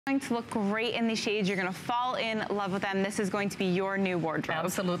To look great in these shades. You're going to fall in love with them. This is going to be your new wardrobe.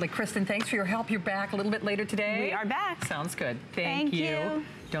 Absolutely. Kristen, thanks for your help. You're back a little bit later today. We are back. Sounds good. Thank you.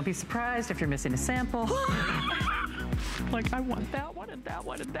 Don't be surprised if you're missing a sample. Like, I want that one and that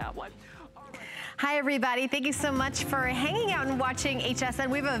one and that one. Hi everybody, thank you so much for hanging out and watching HSN.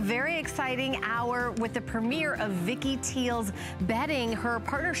 We have a very exciting hour with the premiere of Vicky Tiel's bedding, her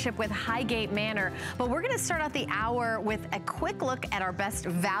partnership with Highgate Manor. But we're gonna start out the hour with a quick look at our best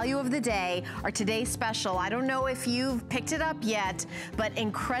value of the day, our today's special. I don't know if you've picked it up yet, but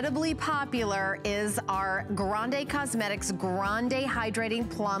incredibly popular is our Grande Cosmetics Grande Hydrating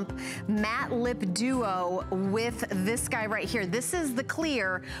Plump Matte Lip Duo with this guy right here. This is the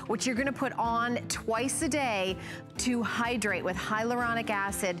clear, which you're gonna put on twice a day to hydrate with hyaluronic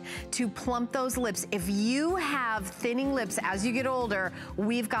acid to plump those lips. If you have thinning lips as you get older,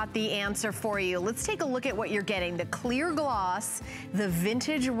 we've got the answer for you. Let's take a look at what you're getting. The clear gloss, the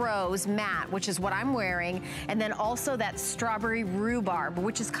vintage rose matte, which is what I'm wearing, and then also that strawberry rhubarb,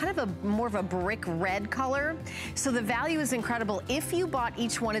 which is kind of a more of a brick red color. So the value is incredible. If you bought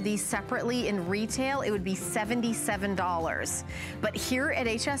each one of these separately in retail, it would be $77. But here at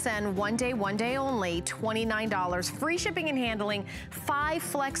HSN, one day only, $29. Free shipping and handling, 5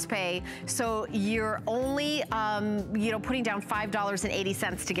 flex pay. So you're only, putting down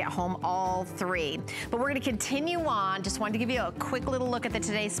 $5.80 to get home all 3. But we're gonna continue on. Just wanted to give you a quick little look at the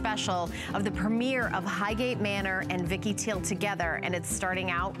today's special of the premiere of Highgate Manor and Vicky Tiel together, and it's starting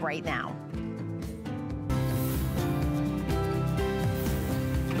out right now.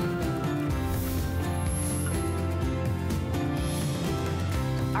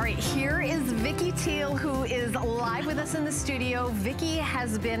 All right, here is Vicky Tiel, who is live with us in the studio. Vicky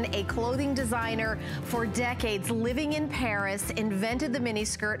has been a clothing designer for decades, living in Paris, invented the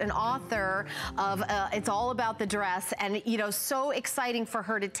miniskirt, an author of It's All About the Dress, and so exciting for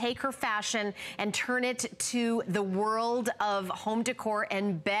her to take her fashion and turn it to the world of home decor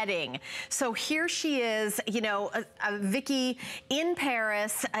and bedding. So here she is, Vicky in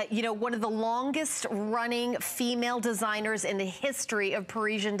Paris, one of the longest running female designers in the history of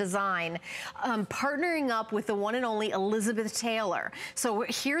Parisian design, partnering up with the one and only Elizabeth Taylor. So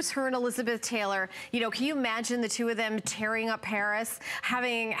here's her and Elizabeth Taylor. Can you imagine the two of them tearing up Paris,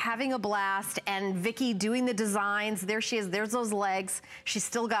 having a blast, and Vicky doing the designs? There she is. There's those legs. She's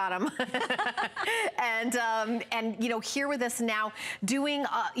still got them. and here with us now doing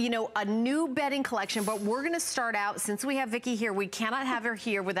a new bedding collection. But we're going to start out, since we have Vicky here, we cannot have her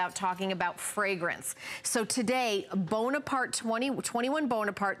here without talking about fragrance. So today, Bonaparte 21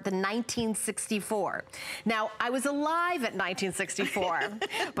 Bonaparte, the 1964. Now, I was alive at 1964,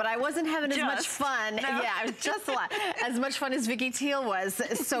 but I wasn't having as much fun. No. Yeah, I was just alive. As much fun as Vicky Tiel was.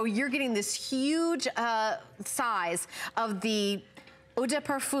 So you're getting this huge size of the Eau de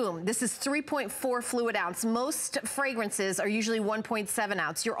Parfum. This is 3.4 fluid ounce. Most fragrances are usually 1.7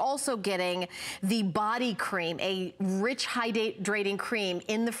 ounce. You're also getting the body cream, a rich hydrating cream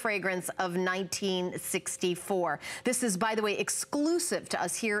in the fragrance of 1964. This is, by the way, exclusive to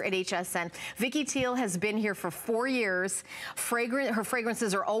us here at HSN. Vicky Tiel has been here for 4 years. Her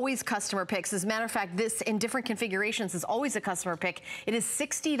fragrances are always customer picks. As a matter of fact, this in different configurations is always a customer pick. It is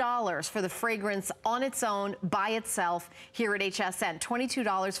 $60 for the fragrance on its own, by itself, here at HSN.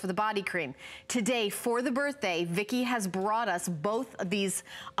 $22 for the body cream. Today, for the birthday, Vicky has brought us both of these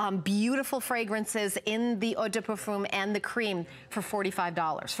beautiful fragrances in the Eau de Parfum and the cream for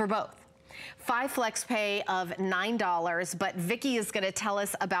 $45 for both. 5 flex pay of $9, but Vicky is going to tell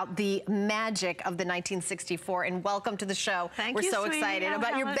us about the magic of the 1964, and welcome to the show. Thank you, We're so excited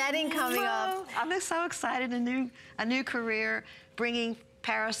about your bedding coming up. I'm so excited, a new career, bringing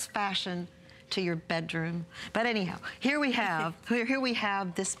Paris fashion to your bedroom. But anyhow, here we have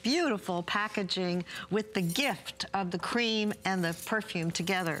this beautiful packaging with the gift of the cream and the perfume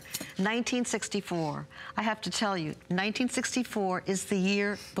together. 1964. I have to tell you, 1964 is the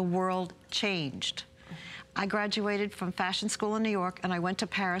year the world changed. I graduated from fashion school in New York, and I went to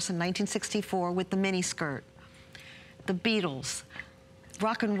Paris in 1964 with the miniskirt. The Beatles.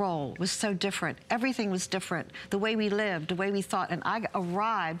 Rock and roll was so different. Everything was different. The way we lived, the way we thought. And I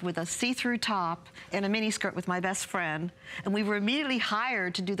arrived with a see-through top and a miniskirt with my best friend. And we were immediately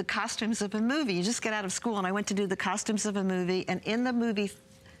hired to do the costumes of a movie. You just get out of school, and I went to do the costumes of a movie. And in the movie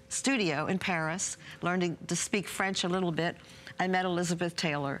studio in Paris, learning to speak French a little bit, I met Elizabeth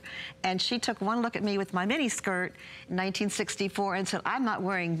Taylor. And she took one look at me with my miniskirt in 1964 and said, I'm not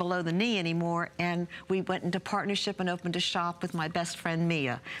wearing below the knee anymore. And we went into partnership and opened a shop with my best friend,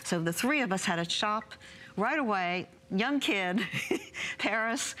 Mia. So the 3 of us had a shop right away, young kid,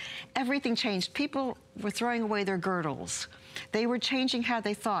 Paris. Everything changed. People were throwing away their girdles. They were changing how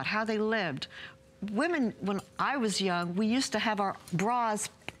they thought, how they lived. Women, when I was young, we used to have our bras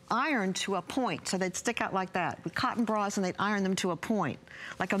ironed to a point, so they'd stick out like that. With cotton bras, and they'd iron them to a point,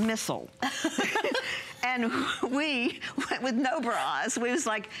 like a missile. And we went with no bras. We was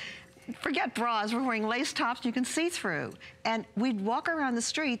like, forget bras, we're wearing lace tops you can see through. And we'd walk around the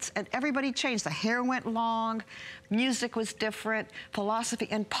streets and everybody changed. The hair went long, music was different, philosophy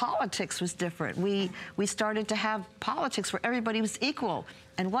and politics was different. We started to have politics where everybody was equal.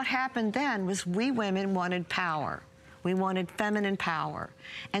 And what happened then was we women wanted power. We wanted feminine power.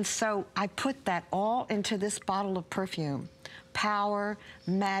 And so I put that all into this bottle of perfume. Power,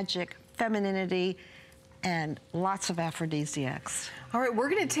 magic, femininity, and lots of aphrodisiacs. All right, we're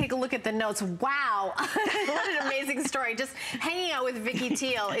gonna take a look at the notes. Wow, what an amazing story. Just hanging out with Vicky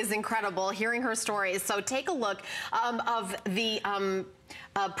Tiel is incredible, hearing her stories. So take a look of the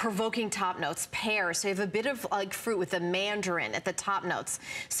provoking top notes, pear. So you have a bit of like fruit with the mandarin at the top notes.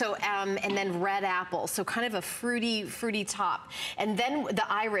 So, and then red apple. So kind of a fruity top. And then the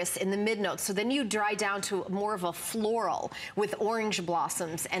iris in the mid notes. So then you dry down to more of a floral with orange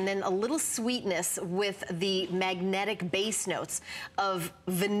blossoms. And then a little sweetness with the magnetic base notes of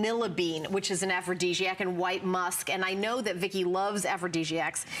vanilla bean, which is an aphrodisiac, and white musk. And I know that Vicky loves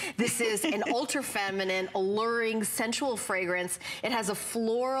aphrodisiacs. This is an ultra feminine, alluring, sensual fragrance. It has a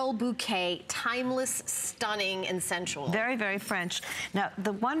floral bouquet, timeless, stunning, and sensual. Very, very French. Now,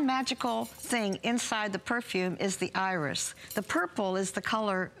 the one magical thing inside the perfume is the iris. The purple is the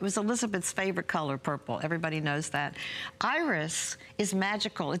color, it was Elizabeth's favorite color, purple. Everybody knows that. Iris is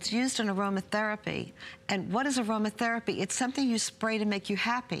magical. It's used in aromatherapy. And what is aromatherapy? It's something you spray to make you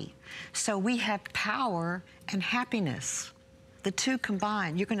happy. So we have power and happiness. The two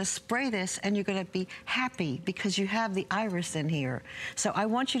combined. You're gonna spray this and you're gonna be happy because you have the iris in here. So I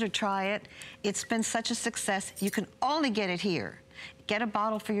want you to try it. It's been such a success. You can only get it here. Get a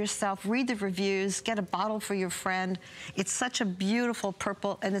bottle for yourself, read the reviews, get a bottle for your friend. It's such a beautiful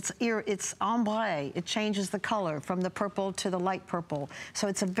purple, and it's ombre. It changes the color from the purple to the light purple. So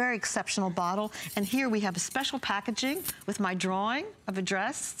it's a very exceptional bottle. And here we have a special packaging with my drawing of a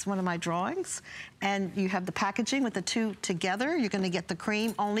dress. It's one of my drawings. And you have the packaging with the two together. You're gonna get the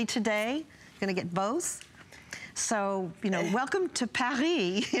cream only today. You're gonna get both. So, you know, welcome to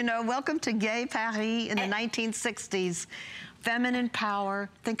Paris, you know, welcome to gay Paris in the 1960s. Feminine power,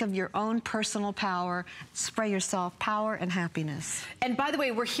 think of your own personal power, spray yourself power and happiness. And by the way,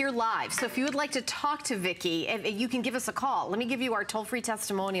 we're here live, so if you would like to talk to Vicky, you can give us a call. Let me give you our toll-free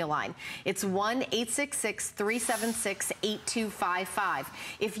testimonial line. It's 1-866-376-8255.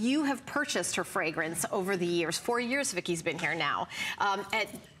 If you have purchased her fragrance over the years, 4 years Vicky's been here now, at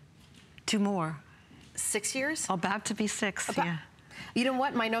 2 more. 6 years? About to be 6, yeah. You know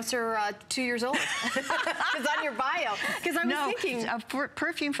what? My notes are 2 years old. It's on your bio. Because I was thinking.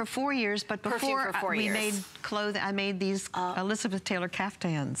 Perfume for 4 years, but before we made clothing, I made these Elizabeth Taylor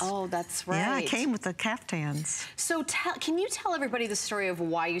caftans. Oh, that's right. Yeah, I came with the caftans. So can you tell everybody the story of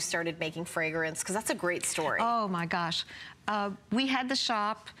why you started making fragrance? Because that's a great story. Oh my gosh. We had the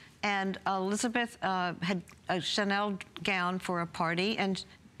shop, and Elizabeth had a Chanel gown for a party, and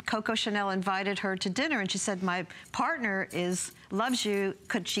Coco Chanel invited her to dinner, and she said, my partner loves you,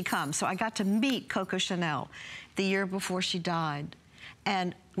 could she come? So I got to meet Coco Chanel the year before she died.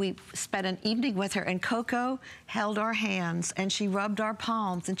 And we spent an evening with her, and Coco held our hands, and she rubbed our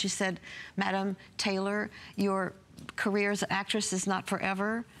palms, and she said, Madam Taylor, your career as an actress is not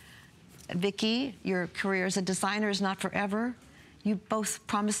forever. Vicky, your career as a designer is not forever. You both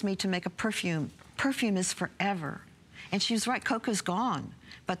promised me to make a perfume. Perfume is forever. And she was right, Coco's gone.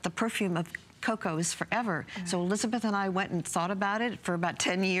 But the perfume of Coco is forever. So Elizabeth and I went and thought about it for about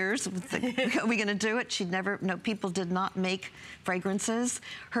 10 years. Are we gonna do it? People did not make fragrances.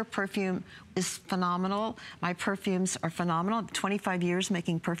 Her perfume is phenomenal. My perfumes are phenomenal. 25 years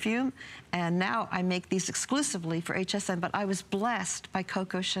making perfume. And now I make these exclusively for HSN, but I was blessed by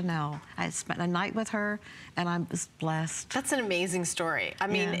Coco Chanel. I spent a night with her, and I was blessed. That's an amazing story. I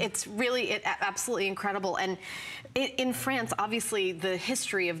mean, it's really absolutely incredible. And in France, obviously, the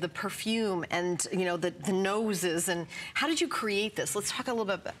history of the perfume and, you know, the noses, and how did you create this? Let's talk a little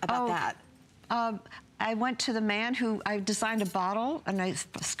bit about that. I went to the man I designed a bottle, and I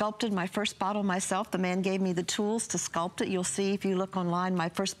sculpted my first bottle myself. The man gave me the tools to sculpt it. You'll see if you look online, my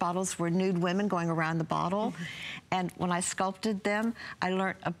first bottles were nude women going around the bottle. And when I sculpted them, I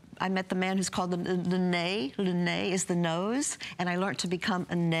learned I met the man who's called the nez. Le nez is the nose, and I learned to become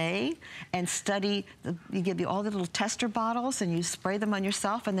a nez and study. You give you all the little tester bottles, and you spray them on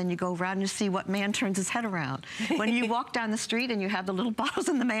yourself, and then you go around and you see what man turns his head around. When you walk down the street and you have the little bottles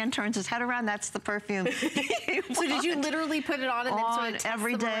and the man turns his head around, that's the perfume. So did you literally put it on and then sort of test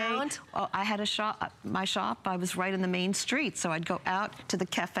every them day? around? Oh, I had a shop. My shop, I was right in the main street, so I'd go out to the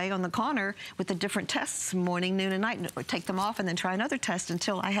cafe on the corner with the different tests, morning, noon, and night, and take them off and then try another test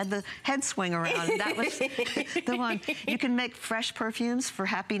until I had the head swing around. And that was the one. You can make fresh perfumes for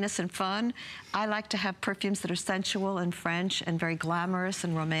happiness and fun. I like to have perfumes that are sensual and French and very glamorous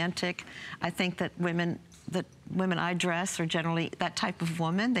and romantic. I think that women I dress are generally that type of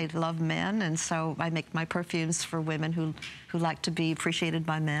woman. They love men, and so I make my perfumes for women who like to be appreciated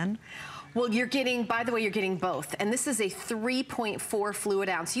by men. Well, you're getting, by the way, you're getting both. And this is a 3.4 fluid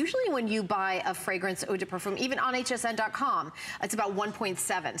ounce. Usually when you buy a fragrance eau de parfum, even on hsn.com, it's about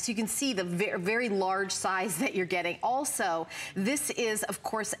 1.7. So you can see the very large size that you're getting. Also, this is, of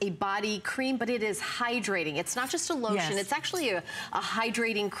course, a body cream, but it is hydrating. It's not just a lotion. Yes. It's actually a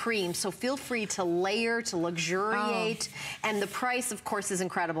hydrating cream. So feel free to layer, to luxuriate. Oh. And the price, of course, is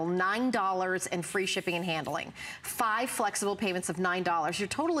incredible. $9 and free shipping and handling. 5 flexible payments of $9. Your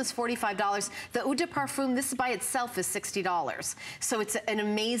total is $45. The eau de parfum, this by itself is $60. So it's an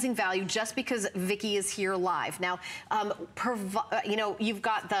amazing value just because Vicky is here live. Now, you know, you've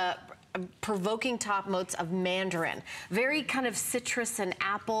got the provoking top notes of mandarin, very kind of citrus and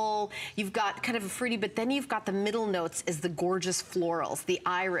apple. You've got kind of a fruity, but then you've got the middle notes is the gorgeous florals, the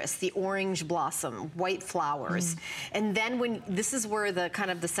iris, the orange blossom, white flowers. And then when this is where the kind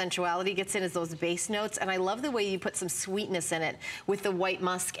of the sensuality gets in, is those base notes. And I love the way you put some sweetness in it with the white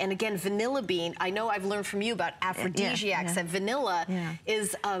musk. And again, vanilla bean. I know I've learned from you about aphrodisiacs that vanilla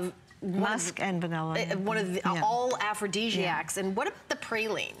is of musk and vanilla. One of the, all aphrodisiacs. And what about the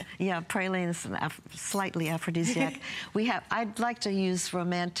praline? Yeah, praline is slightly aphrodisiac. I'd like to use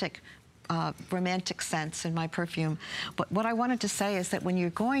romantic scents in my perfume. But what I wanted to say is that when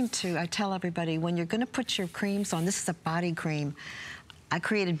you're going to, I tell everybody, when you're going to put your creams on, this is a body cream, I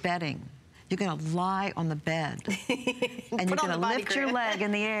created bedding. You're going to lie on the bed, and you're going to lift your leg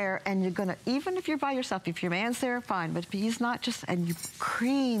in the air, and you're going to, even if you're by yourself, if your man's there, fine, but if he's not, just, and you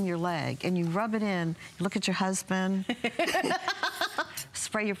cream your leg, and you rub it in, you look at your husband,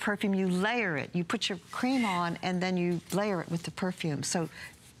 spray your perfume, you layer it, you put your cream on, and then you layer it with the perfume. So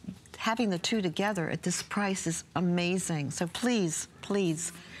having the two together at this price is amazing. So please,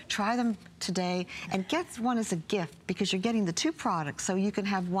 please, try them today and get one as a gift, because you're getting the 2 products, so you can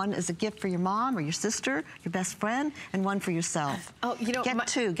have one as a gift for your mom or your sister, your best friend, and one for yourself. Oh, you know, get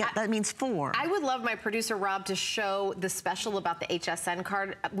 2. That means 4. I would love my producer Rob to show the special about the HSN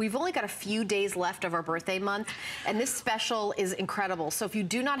card. We've only got a few days left of our birthday month, and this special is incredible. So if you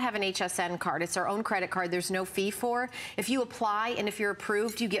do not have an HSN card, it's our own credit card. There's no fee for. If you apply and if you're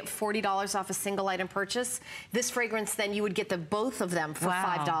approved, you get $40 off a single item purchase. This fragrance, then you would get both of them for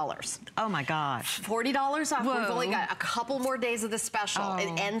 $5. Oh my gosh. $40 off. Whoa. We've only got a couple more days of the special. Oh.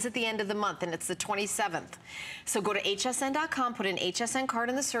 It ends at the end of the month, and it's the 27th. So go to hsn.com, put an HSN card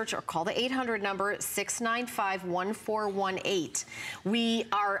in the search, or call the 800 number, 695-1418.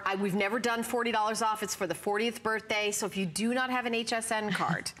 We've never done $40 off. It's for the 40th birthday. So if you do not have an HSN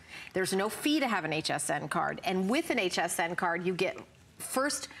card, there's no fee to have an HSN card. And with an HSN card, you get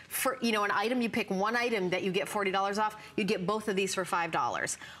first, you know, an item, you pick one item that you get $40 off, you get both of these for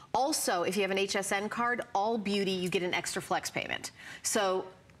 $5. Also, if you have an HSN card, all beauty, you get an extra flex payment. So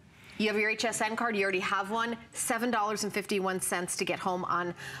you have your HSN card, you already have one, $7.51 to get home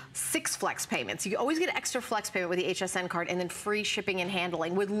on 6 flex payments. You always get an extra flex payment with the HSN card, and then free shipping and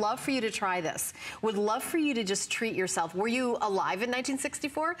handling. Would love for you to try this. Would love for you to just treat yourself. Were you alive in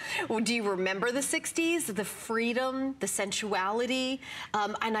 1964? Or do you remember the 60s? The freedom, the sensuality,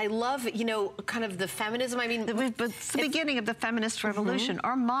 and I love, you know, kind of the feminism. I mean, it's the beginning of the feminist revolution.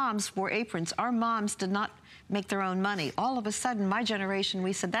 Our moms wore aprons. Our moms did not make their own money. All of a sudden, my generation,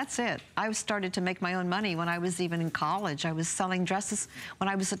 we said, that's it. I started to make my own money when I was even in college. I was selling dresses when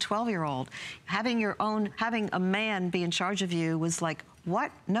I was a 12-year-old. Having a man be in charge of you was like,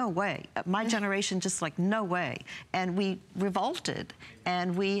 what? No way. My generation just like, no way. And we revolted.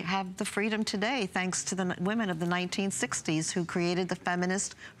 And we have the freedom today thanks to the women of the 1960s who created the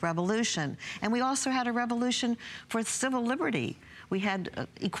feminist revolution. And we also had a revolution for civil liberty.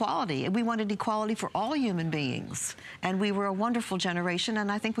 equality. We wanted equality for all human beings. And we were a wonderful generation,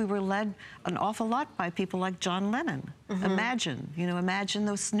 and I think we were led an awful lot by people like John Lennon. Imagine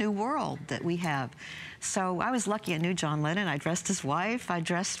this new world that we have. So I was lucky I knew John Lennon. I dressed his wife, I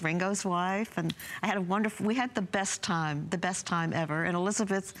dressed Ringo's wife, and we had the best time ever. And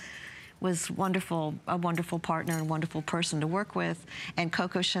Elizabeth was wonderful, a wonderful partner and wonderful person to work with. And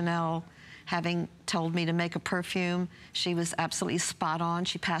Coco Chanel, having told me to make a perfume, she was absolutely spot on.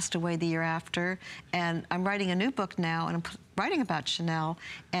 She passed away the year after. And I'm writing a new book now, and I'm writing about Chanel,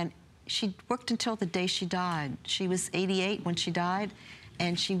 and she worked until the day she died. She was 88 when she died,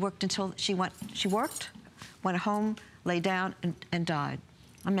 and she worked until went home, lay down, and died.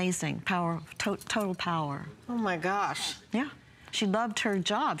 Amazing power, total power. Oh my gosh. Yeah. She loved her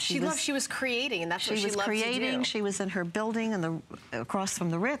job. She was creating, and that's what she loved to do. She was in her building across from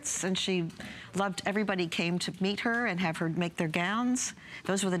the Ritz, and she loved everybody came to meet her and have her make their gowns.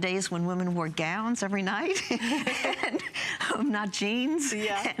 Those were the days when women wore gowns every night, and not jeans.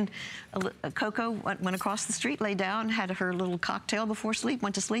 Yeah. And Coco went across the street, lay down, had her little cocktail before sleep,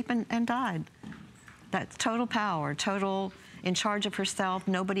 went to sleep, and died. That's total power, total in charge of herself.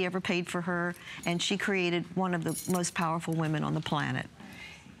 Nobody ever paid for her, and she created one of the most powerful women on the planet.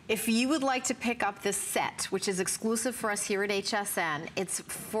 If you would like to pick up this set, which is exclusive for us here at HSN, it's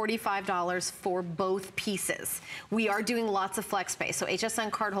 $45 for both pieces. We are doing lots of flex pay. So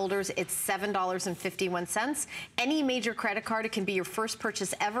HSN card holders, it's $7.51. Any major credit card, it can be your first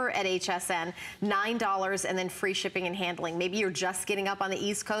purchase ever at HSN, $9, and then free shipping and handling. Maybe you're just getting up on the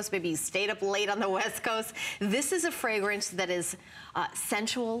East Coast, maybe you stayed up late on the West Coast. This is a fragrance that is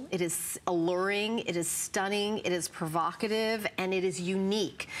sensual, it is alluring, it is stunning, it is provocative, and it is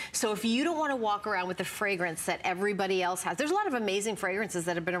unique. So if you don't want to walk around with the fragrance that everybody else has, there's a lot of amazing fragrances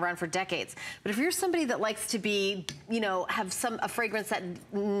that have been around for decades. But if you're somebody that likes to be, have a fragrance that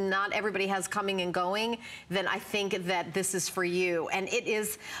not everybody has coming and going, then I think that this is for you. And it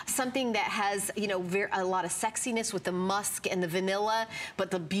is something that has, a lot of sexiness with the musk and the vanilla, but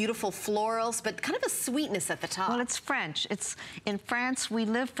the beautiful florals, but kind of a sweetness at the top. Well, it's French. It's in France. We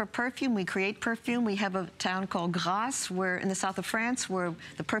live for perfume. We create perfume. We have a town called Grasse, where in the south of France, where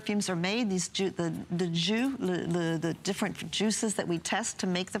the perfumes are made. The different juices that we test to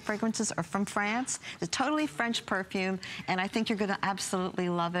make the fragrances are from France. It's a totally French perfume, and I think you're going to absolutely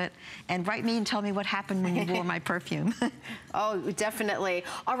love it. And write me and tell me what happened when you wore my perfume. Oh, definitely.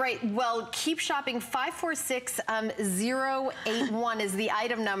 All right, well, keep shopping. 546081 is the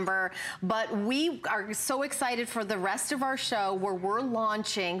item number, but we are so excited for the rest of our show where we're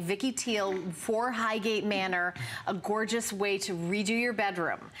launching Vicky Tiel for Highgate Manor, a gorgeous way to redo your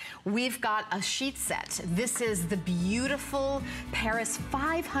bedroom. We've got a sheet set. This is the beautiful Paris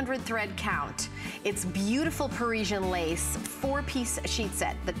 500 thread count. It's beautiful Parisian lace, 4-piece sheet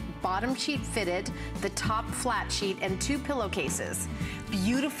set. The bottom sheet fitted, the top flat sheet, and 2 pillowcases.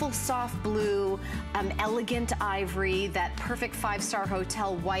 Beautiful soft blue, elegant ivory, that perfect 5-star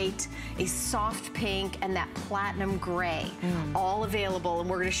hotel white, a soft pink, and that platinum gray. All available, and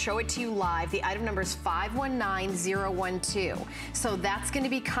we're going to show it to you live. The item number is 519012. So that's going to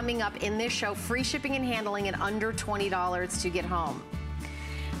be coming up in this show. Free shipping and handling and under $20 to get home.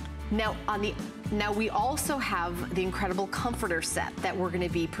 Now, we also have the incredible comforter set that we're going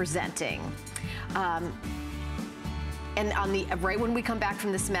to be presenting. And right when we come back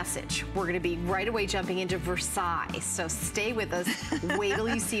from this message, we're going to be right away jumping into Versailles. So stay with us. Wait till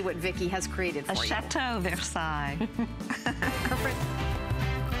you see what Vicky has created for you. A Chateau Versailles. Perfect.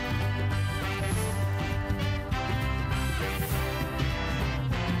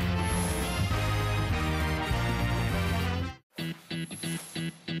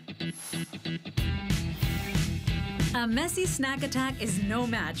 A messy snack attack is no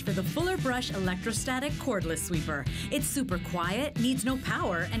match for the Fuller Brush Electrostatic Cordless Sweeper. It's super quiet, needs no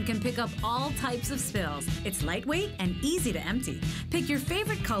power, and can pick up all types of spills. It's lightweight and easy to empty. Pick your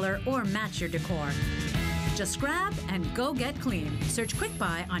favorite color or match your decor. Just grab and go get clean. Search Quick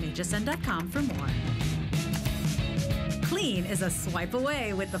Buy on hsn.com for more. Clean is a swipe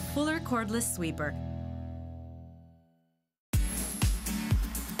away with the Fuller Cordless Sweeper.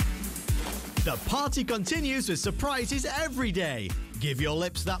 The party continues with surprises every day. Give your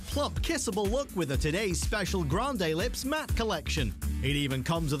lips that plump, kissable look with the Today's Special Grande Lips Matte Collection. It even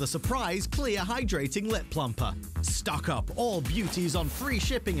comes with a surprise clear hydrating lip plumper. Stock up all beauties on free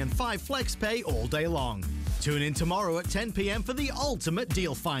shipping and 5 flex pay all day long. Tune in tomorrow at 10 p.m. for the ultimate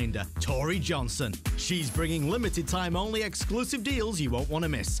deal finder, Tori Johnson. She's bringing limited time only exclusive deals you won't want to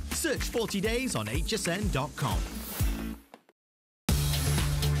miss. Search 40 days on hsn.com.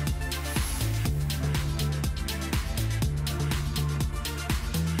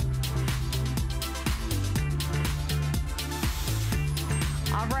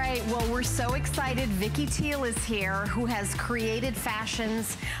 right, well, we're so excited. Vicky Tiel is here, who has created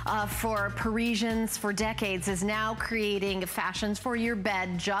fashions for Parisians for decades, is now creating fashions for your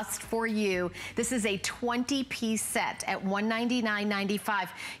bed just for you. This is a 20-piece set at $199.95.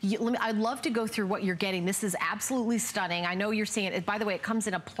 I'd love to go through what you're getting. This is absolutely stunning. I know you're seeing it. By the way, it comes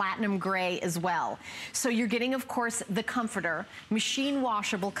in a platinum gray as well. So you're getting, of course, the comforter, machine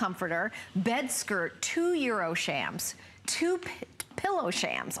washable comforter, bed skirt, 2 Euro shams, 2 pillow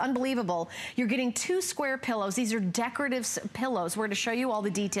shams, unbelievable. You're getting 2 square pillows. These are decorative pillows. We're going to show you all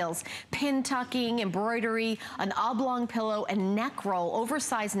the details. Pin tucking, embroidery, an oblong pillow, and neck roll,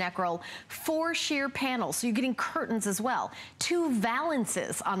 oversized neck roll, 4 sheer panels. So you're getting curtains as well. 2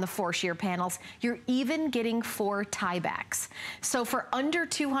 valances on the 4 sheer panels. You're even getting 4 tie backs. So for under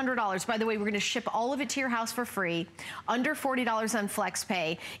 $200, by the way, we're going to ship all of it to your house for free, under $40 on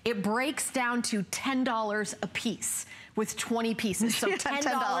FlexPay. It breaks down to $10 a piece with 20 pieces. So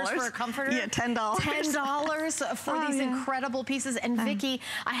 $10 for a comforter. Yeah, $10. $10 for these incredible pieces. And Vicky,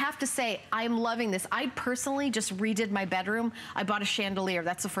 I have to say, I'm loving this. I personally just redid my bedroom. I bought a chandelier.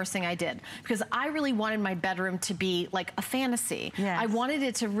 That's the first thing I did, because I really wanted my bedroom to be like a fantasy. Yes. I wanted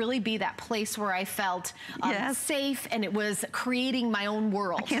it to really be that place where I felt safe, and it was creating my own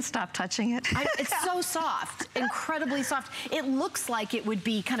world. I can't stop touching it. It's so soft, incredibly soft. It looks like it would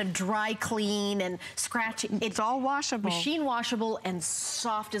be kind of dry clean and scratchy. It's all washable. Machine washable and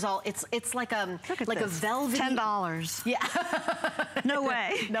soft as all. It's like a velvety. $10. Yeah. No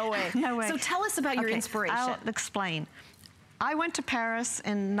way. No way. No way. So tell us about your inspiration. I'll explain. I went to Paris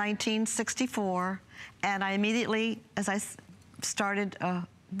in 1964, and I immediately, as I started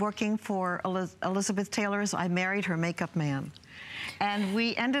working for Elizabeth Taylor's, I married her makeup man. And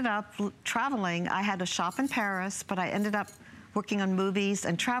we ended up traveling. I had a shop in Paris, but I ended up working on movies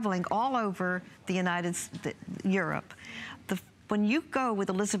and traveling all over the Europe. When you go with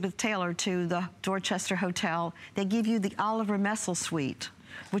Elizabeth Taylor to the Dorchester Hotel, they give you the Oliver Messel suite,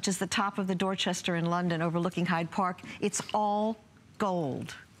 which is the top of the Dorchester in London overlooking Hyde Park. It's all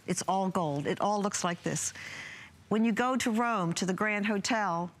gold. It's all gold. It all looks like this. When you go to Rome, to the Grand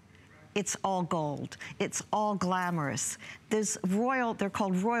Hotel, it's all gold. It's all glamorous. There's they're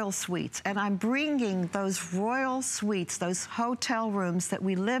called royal suites, and I'm bringing those royal suites, those hotel rooms that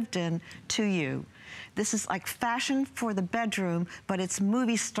we lived in, to you. This is like fashion for the bedroom, but it's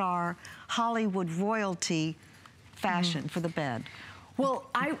movie star, Hollywood royalty fashion for the bed. Well,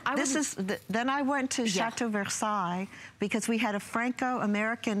 then I went to Chateau Versailles because we had a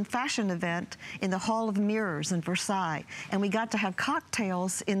Franco-American fashion event in the Hall of Mirrors in Versailles, and we got to have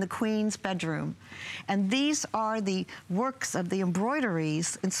cocktails in the Queen's bedroom. And these are the works of the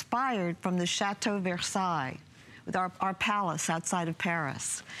embroideries inspired from the Chateau Versailles, with our palace outside of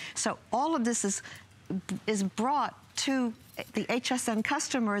Paris. So all of this is brought to the HSN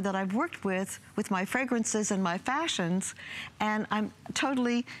customer that I've worked with my fragrances and my fashions, and I'm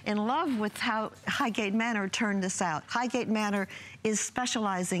totally in love with how Highgate Manor turned this out. Highgate Manor is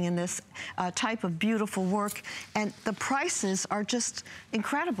specializing in this type of beautiful work, and the prices are just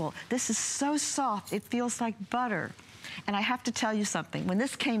incredible. This is so soft, it feels like butter. And I have to tell you something. When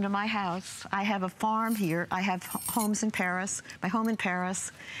this came to my house, I have a farm here. I have homes in Paris, my home in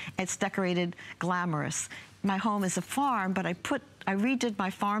Paris. It's decorated glamorous. My home is a farm, but I redid my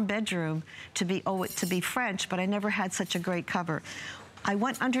farm bedroom to be French, but I never had such a great cover. I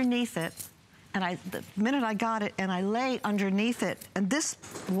went underneath it, and the minute I got it, and I lay underneath it, and this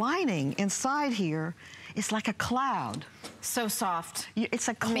lining inside here is like a cloud. So soft. It's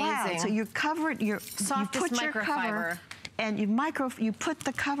a cloud. Amazing. So you cover it, you put your cover, and you put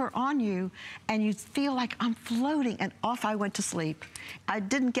the cover on you, and you feel like I'm floating, and off I went to sleep. I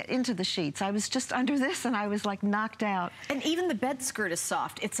didn't get into the sheets. I was just under this, and I was like knocked out. And even the bed skirt is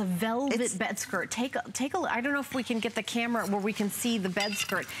soft. It's a velvet bed skirt. Take a look. I don't know if we can get the camera where we can see the bed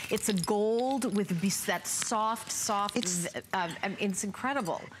skirt. It's a gold with that soft. It's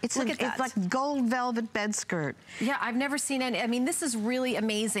incredible. Look at that. It's like gold velvet bed skirt. Yeah, I've never seen any. I mean, this is really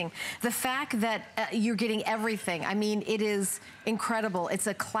amazing. The fact that you're getting everything. I mean, it is incredible. It's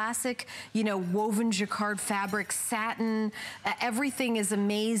a classic, woven jacquard fabric, satin. Everything is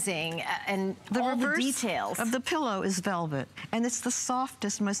amazing, and all the details of the pillow is velvet, and it's the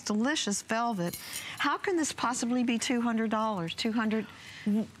softest, most delicious velvet. How can this possibly be $200?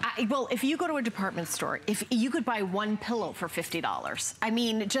 Well, if you go to a department store, if you could buy one pillow for $50. I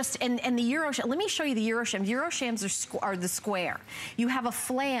mean, and the Euro, let me show you the Euro shams. Euro shams are the square. You have a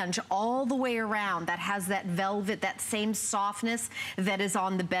flange all the way around that has that velvet, that same softness. softness that is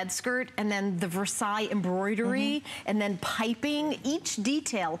on the bed skirt, and then the Versailles embroidery, and then piping. Each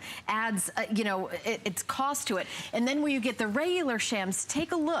detail adds, you know, its cost to it. And then when you get the regular shams,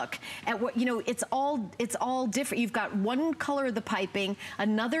 take a look at what, you know, it's all different. You've got one color of the piping,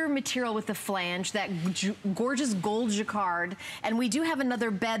 another material with the flange, that gorgeous gold jacquard, and we do have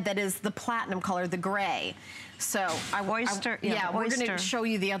another bed that is the platinum color, the gray. So we're going to show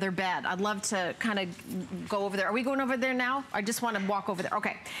you the other bed. I'd love to kind of go over there. Are we going over there now? I just want to walk over there.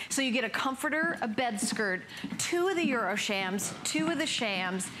 Okay. So you get a comforter, a bed skirt, 2 of the Euro shams, 2 of the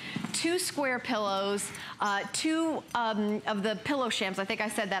shams, 2 square pillows, 2 of the pillow shams. I think I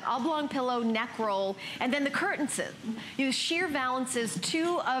said that. Oblong pillow, neck roll, and then the curtains. You sheer valances,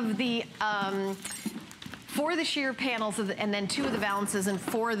 2 of the 4 of the sheer panels, and then 2 of the valances and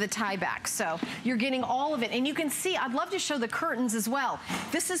 4 of the tie backs. So you're getting all of it. And you can see, I'd love to show the curtains as well.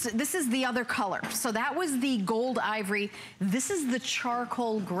 This is the other color. So that was the gold ivory. This is the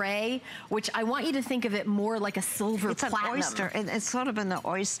charcoal gray, which I want you to think of it more like a silver platinum. It's an oyster. It's sort of in the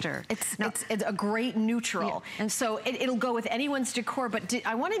oyster. It's a great neutral. Yeah. And so it'll go with anyone's decor, but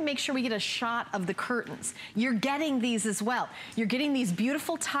I want to make sure we get a shot of the curtains. You're getting these as well. You're getting these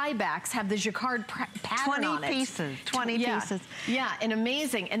beautiful tie backs, have the jacquard pattern 20 pieces. 20 pieces. Yeah, and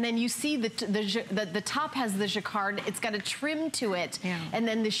amazing. And then you see the top has the jacquard. It's got a trim to it. Yeah. And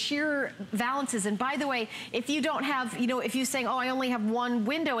then the sheer valances. And by the way, if you don't have, you know, if you're saying, oh, I only have one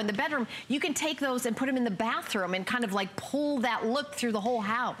window in the bedroom, you can take those and put them in the bathroom and kind of like pull that look through the whole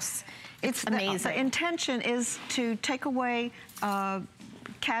house. It's amazing. The intention is to take away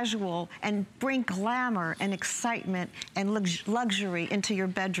casual and bring glamour and excitement and luxury into your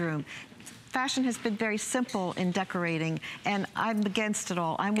bedroom. Fashion has been very simple in decorating, and I'm against it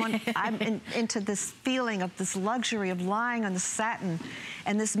all. I'm into this feeling of this luxury of lying on the satin.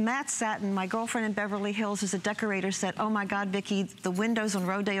 And this matte satin, my girlfriend in Beverly Hills who's a decorator said, oh my God, Vicky, the windows on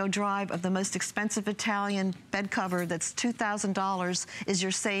Rodeo Drive of the most expensive Italian bed cover that's $2,000 is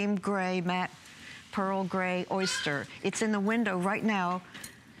your same gray, matte, pearl gray oyster. It's in the window right now,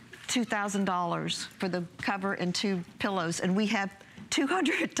 $2,000 for the cover and 2 pillows, and we have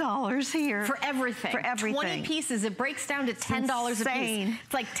 $200 here. For everything. For everything. 20 pieces. It breaks down to $10 a piece.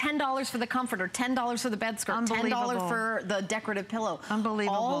 It's like $10 for the comforter, $10 for the bed skirt, $10 for the decorative pillow.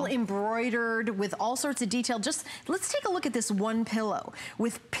 Unbelievable. All embroidered with all sorts of detail. Just let's take a look at this one pillow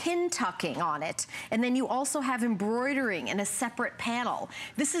with pin tucking on it. And then you also have embroidering in a separate panel.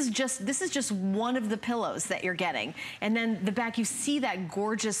 This is just one of the pillows that you're getting. And then the back, you see that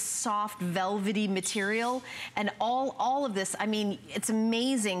gorgeous soft velvety material, and all of this, I mean, it's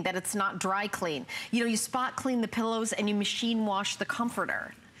amazing that it's not dry clean. You know, you spot clean the pillows and you machine wash the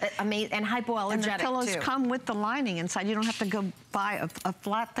comforter. Amazing, and hypoallergenic, and the pillows come with the lining inside. You don't have to go buy a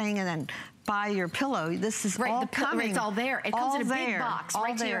flat thing and then buy your pillow. This is all coming. It's all there. It comes in a big box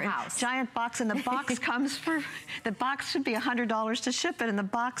right to your house. Giant box, and the box comes for, the box should be $100 to ship it, and the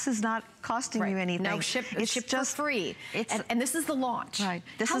box is not costing you anything. No, it's just for free. And this is the launch. Right.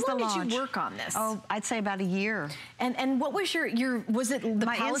 This is the launch. How long did you work on this? Oh, I'd say about a year. And what was was it the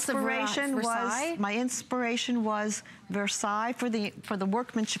Palace of Versailles? My inspiration was Versailles for the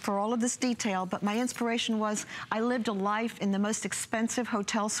workmanship, for all of this detail, but my inspiration was I lived a life in the most expensive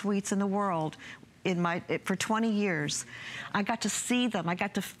hotel suites in the world for 20 years. I got to see them. I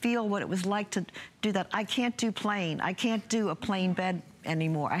got to feel what it was like to do that. I can't do plain. I can't do a plain bed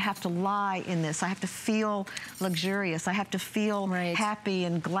anymore. I have to lie in this. I have to feel luxurious. I have to feel happy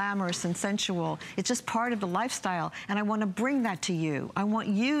and glamorous and sensual. It's just part of the lifestyle, and I want to bring that to you. I want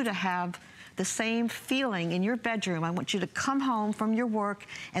you to have the same feeling in your bedroom. I want you to come home from your work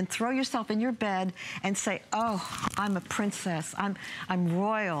and throw yourself in your bed and say, oh, I'm a princess. I'm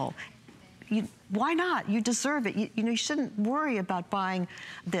royal. Why not? You deserve it. You know, you shouldn't worry about buying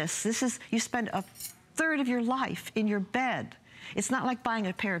this. You spend a third of your life in your bed. It's not like buying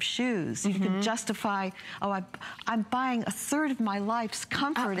a pair of shoes. You can justify, oh, I'm buying a third of my life's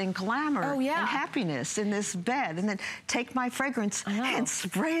comfort and glamour and happiness in this bed, and then take my fragrance and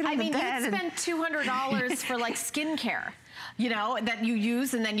spray it on the bed. I mean, you'd spend $200 for like skincare, you know, that you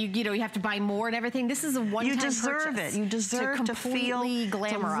use, and then you have to buy more and everything. This is a one-time purchase. You deserve it. You deserve to feel, to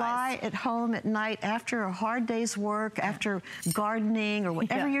lie at home at night after a hard day's work, after gardening or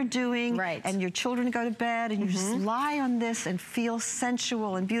whatever you're doing, and your children go to bed, and you just lie on this and feel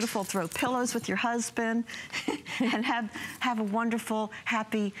sensual and beautiful. Throw pillows with your husband and have a wonderful,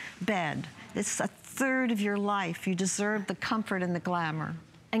 happy bed. It's a third of your life. You deserve the comfort and the glamour.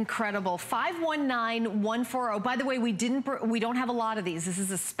 Incredible. 519140. By the way, we don't have a lot of these. This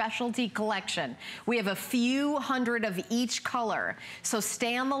is a specialty collection. We have a few hundred of each color. So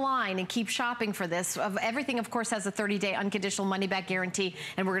stay on the line and keep shopping for this. Everything, of course, has a 30-day unconditional money-back guarantee,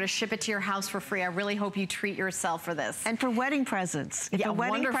 and we're going to ship it to your house for free. I really hope you treat yourself for this. And for wedding presents. If yeah,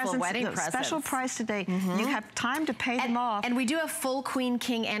 wonderful wedding presents. Special price today. You have time to pay them off. And we do have full Queen,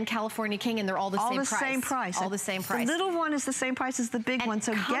 King, and California King, and they're all the same price. All the same price. All the same price. The little one is the same price as the big one.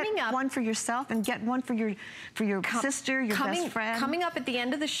 So get one for yourself and get one for your sister, your best friend. Coming up at the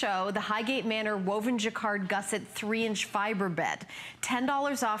end of the show, the Highgate Manor woven jacquard gusset 3-inch fiber bed.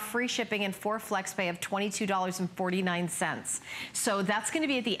 $10 off, free shipping, and 4 flex pay of $22.49. So that's going to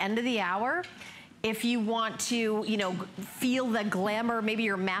be at the end of the hour. If you want to, you know, feel the glamour, maybe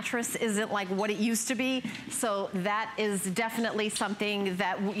your mattress isn't like what it used to be. So that is definitely something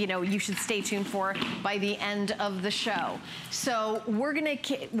that, you know, you should stay tuned for by the end of the show. So we're gonna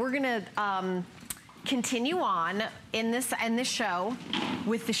continue on in this show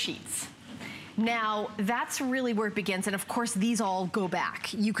with the sheets. Now, that's really where it begins, and of course, these all go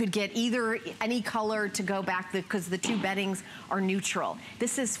back. You could get either any color to go back because the two beddings are neutral.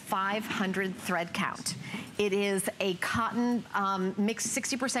 This is 500 thread count. It is a cotton, mixed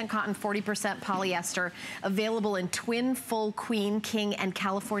 60% cotton, 40% polyester, available in twin, full, queen, king, and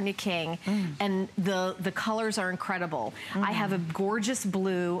California king, and the colors are incredible. I have a gorgeous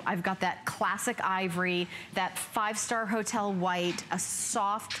blue, I've got that classic ivory, that 5-star hotel white, a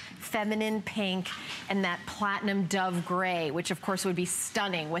soft, feminine pink, and that platinum dove gray, which of course would be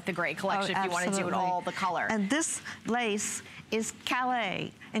stunning with the gray collection if you want to do it all the color. And this lace is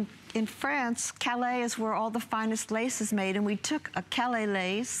Calais. And in France, Calais is where all the finest lace is made, and we took a Calais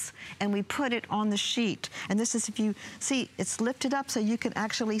lace and we put it on the sheet. And this is, if you see, it's lifted up so you can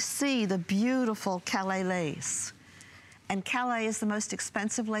actually see the beautiful Calais lace. And Calais is the most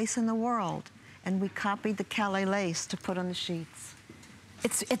expensive lace in the world, and we copied the Calais lace to put on the sheets.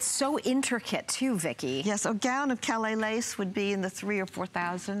 It's so intricate too, Vicky. Yes, a gown of Calais lace would be in the 3,000 or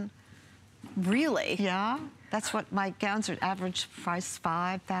 4,000. Really? Yeah, that's what my gowns are. Average price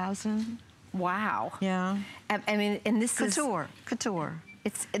 5,000. Wow. Yeah. I mean, and this couture. Couture.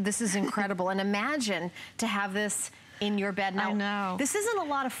 This is incredible, and imagine to have this in your bed. Now, I know. This isn't a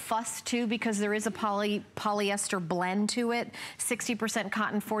lot of fuss too, because there is a polyester blend to it, 60%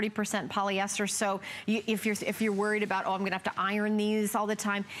 cotton, 40% polyester. So if you're worried about, oh, I'm gonna have to iron these all the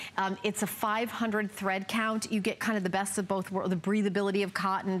time, it's a 500 thread count. You get kind of the best of both worlds, the breathability of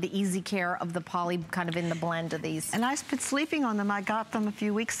cotton, the easy care of the poly kind of in the blend of these. And I've been sleeping on them. I got them a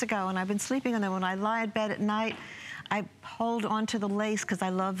few weeks ago, and I've been sleeping on them. When I lie in bed at night, I hold on to the lace because I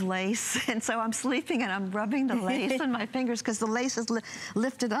love lace. And so I'm sleeping and I'm rubbing the lace on my fingers because the lace is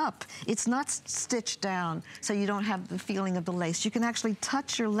lifted up. It's not stitched down, so you don't have the feeling of the lace. You can actually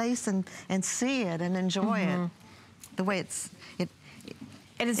touch your lace and see it and enjoy it. The way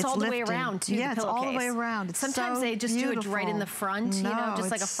and it's all the way around, too. Yeah, it's all the way around. It's Sometimes they just do it right in the front, you know, just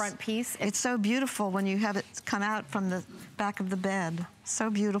like a front piece. It's so beautiful when you have it come out from the back of the bed.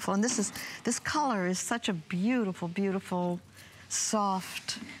 So beautiful. And this color is such a beautiful, beautiful,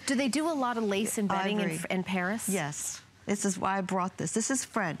 soft. Do they do a lot of lace and bedding in Paris? Yes. This is why I brought this. This is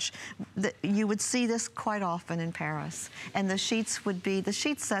French. You would see this quite often in Paris. And the sheets would be, the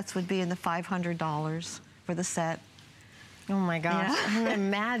sheet sets would be in the $500 for the set. Oh my gosh, yeah. I can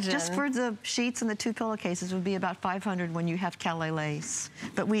imagine. Just for the sheets and the 2 pillowcases would be about $500 when you have Calais lace.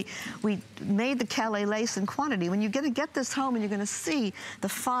 But we made the Calais lace in quantity. When you're gonna get this home and you're gonna see the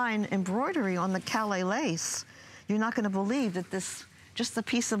fine embroidery on the Calais lace, you're not gonna believe that just a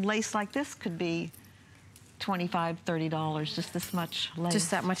piece of lace like this could be $25, $30, just this much lace. Just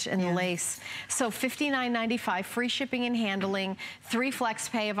that much in lace. So $59.95, free shipping and handling, 3 flex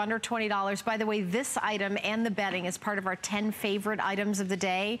pay of under $20. By the way, this item and the bedding is part of our 10 favorite items of the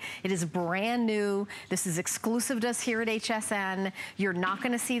day. It is brand new. This is exclusive to us here at HSN. You're not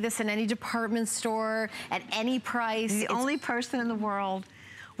gonna see this in any department store at any price. The only person in the world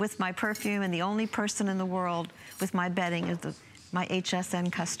with my perfume and the only person in the world with my bedding is my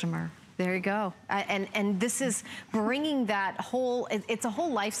HSN customer. There you go. And this is bringing that whole, it's a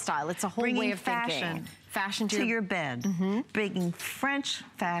whole lifestyle. It's a whole way of thinking. Fashion to your bed. Bringing French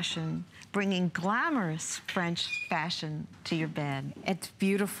fashion, bringing glamorous French fashion to your bed. It's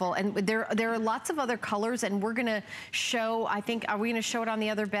beautiful. And there are lots of other colors, and we're gonna show, I think, are we gonna show it on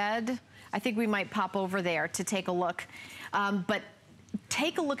the other bed? I think we might pop over there to take a look. But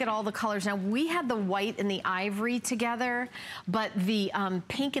take a look at all the colors. Now, we had the white and the ivory together, but the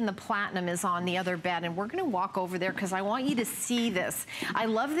pink and the platinum is on the other bed, and we're gonna walk over there because I want you to see this. I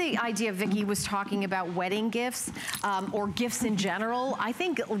love the idea Vicky was talking about wedding gifts or gifts in general. I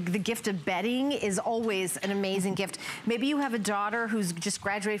think the gift of bedding is always an amazing gift. Maybe you have a daughter who's just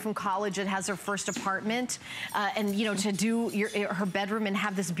graduated from college and has her first apartment, and you know, to do her bedroom and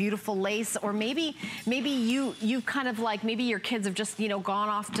have this beautiful lace, or maybe you kind of like, maybe your kids have just, you know, gone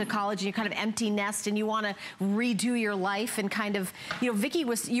off to college and you kind of empty nest and you want to redo your life and kind of, you know, Vicky,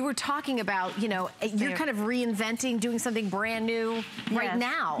 you were talking about, you know, you're kind of reinventing, doing something brand new right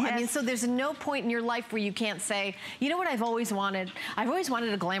now. I mean, so there's no point in your life where you can't say, you know what I've always wanted? I've always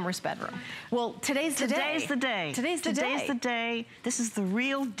wanted a glamorous bedroom. Well, today's the day. Today's the day. Today's the day. Today's the day. This is the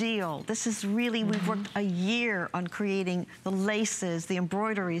real deal. This is really, we've worked a year on creating the laces, the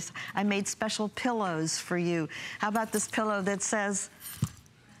embroideries. I made special pillows for you. How about this pillow that says,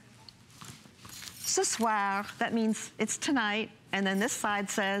 ce soir? That means it's tonight. And then this side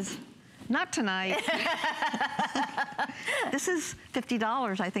says, not tonight. This is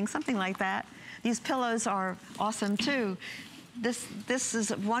 $50, I think, something like that. These pillows are awesome too. This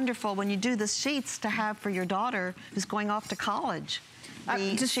is wonderful when you do the sheets to have for your daughter who's going off to college.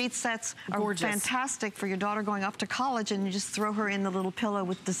 The sheet sets are gorgeous. Fantastic for your daughter going off to college, and you just throw her in the little pillow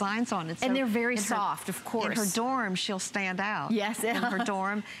with designs on it. And so they're very soft, of course. In her dorm, she'll stand out. Yes. In her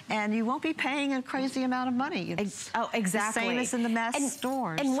dorm, and you won't be paying a crazy amount of money. It's exactly. the same as in the mass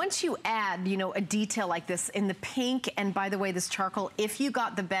stores. And once you add, you know, a detail like this in the pink, and by the way, this charcoal, if you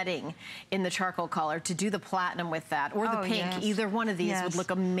got the bedding in the charcoal color, to do the platinum with that, or the pink, either one of these would look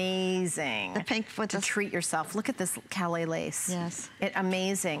amazing. The pink with to treat yourself. Look at this Calais lace. Yes.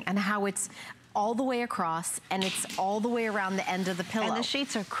 Amazing, and how it's all the way across and it's all the way around the end of the pillow. And the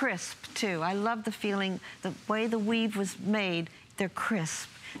sheets are crisp too. I love the feeling, the way the weave was made, they're crisp.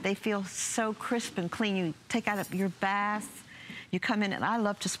 They feel so crisp and clean. You take out your bath, you come in, and I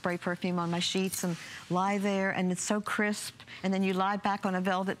love to spray perfume on my sheets and lie there, and it's so crisp, and then you lie back on a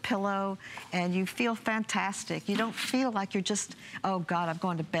velvet pillow and you feel fantastic. You don't feel like you're just, oh God, I've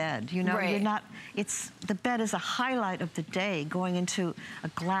gone to bed. You know, you're not, the bed is a highlight of the day, going into a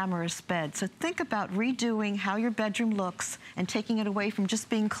glamorous bed. So think about redoing how your bedroom looks and taking it away from just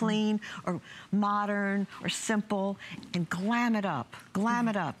being clean or modern or simple, and glam it up. Glam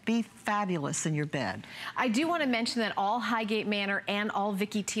it up. Be fabulous in your bed. I do want to mention that all Highgate Manor and all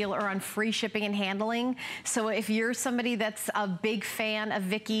Vicky Tiel are on free shipping and handling. So if you're somebody that's a big fan of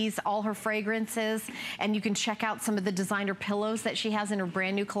Vicky's, all her fragrances, and you can check out some of the designer pillows that she has in her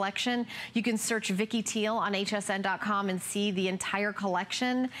brand new collection, you can search Vicky Tiel on hsn.com and see the entire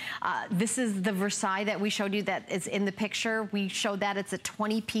collection. This is the Versailles that we showed you that is in the picture. We showed that it's a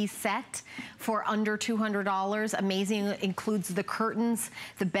 20-piece set for under $200. Amazing. It includes the curtains,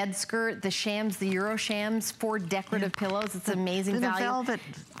 the bed skirt, the shams, the Euro shams, 4 decorative pillows. It's amazing value.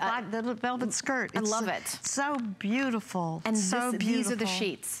 The velvet skirt. I love it. So beautiful. And so beautiful. These are the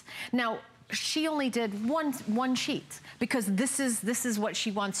sheets. Now, she only did one sheet because this is what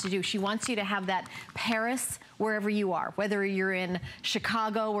she wants to do. She wants you to have that Paris wherever you are, whether you're in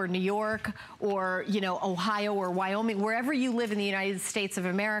Chicago or New York or, you know, Ohio or Wyoming, wherever you live in the United States of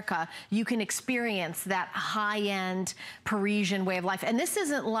America, you can experience that high-end Parisian way of life. And this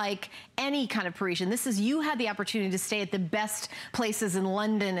isn't like any kind of Parisian. This is, you had the opportunity to stay at the best places in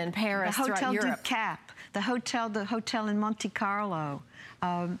London and Paris, throughout Europe. The Hotel du Cap, the hotel in Monte Carlo,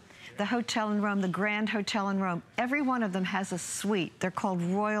 the hotel in Rome, the Grand Hotel in Rome. Every one of them has a suite. They're called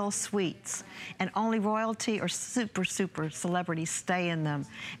royal suites. And only royalty or super celebrities stay in them.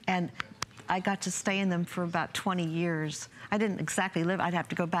 And I got to stay in them for about 20 years. I didn't exactly live, I'd have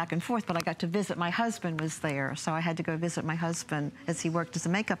to go back and forth, but I got to visit. My husband was there, so I had to go visit my husband as he worked as a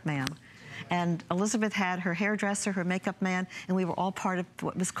makeup man. And Elizabeth had her hairdresser, her makeup man, and we were all part of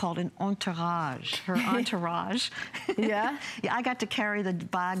what was called an entourage, her entourage. Yeah? Yeah, I got to carry the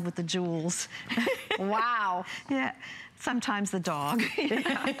bag with the jewels. Wow. Yeah, sometimes the dog.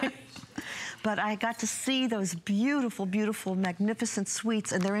 But I got to see those beautiful, beautiful, magnificent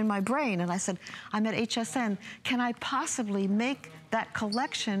suites, and they're in my brain. And I said, I'm at HSN. Can I possibly make that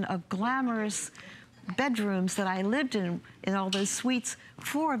collection of glamorous bedrooms that I lived in all those suites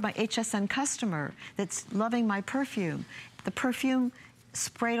for my HSN customer that's loving my perfume? The perfume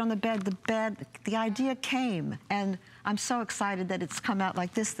sprayed on the bed, the idea came, and I'm so excited that it's come out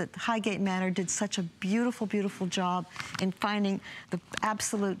like this, that Highgate Manor did such a beautiful, beautiful job in finding the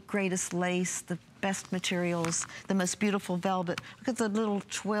absolute greatest lace, the best materials, the most beautiful velvet. Look at the little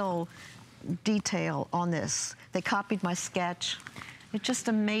twill detail on this. They copied my sketch. It's just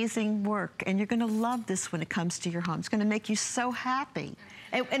amazing work, and you're going to love this when it comes to your home. It's going to make you so happy.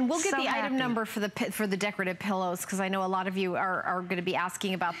 And we'll get So the item happy. number for the decorative pillows, because I know a lot of you are going to be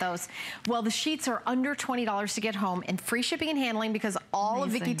asking about those. Well, the sheets are under $20 to get home, and free shipping and handling, because all of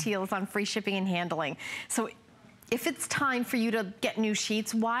Vicky Tiel is on free shipping and handling. So if it's time for you to get new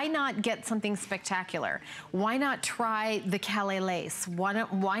sheets, why not get something spectacular? Why not try the Calais lace?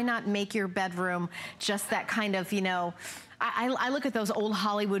 Why not make your bedroom just that kind of, you know, I look at those old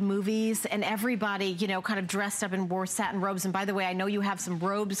Hollywood movies, and everybody, you know, kind of dressed up and wore satin robes. And by the way, I know you have some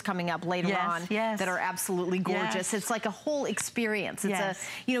robes coming up later on that are absolutely gorgeous. Yes. It's like a whole experience. It's Yes.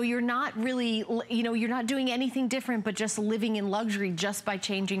 you know, you're not really, you know, you're not doing anything different, but just living in luxury just by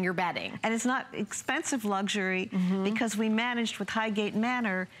changing your bedding. And it's not expensive luxury because we managed with Highgate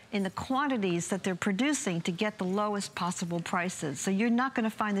Manor in the quantities that they're producing to get the lowest possible prices. So you're not going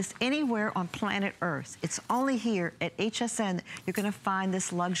to find this anywhere on planet Earth. It's only here at HSN you're going to find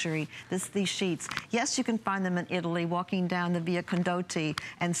this luxury, these sheets. Yes, you can find them in Italy, walking down the Via Condotti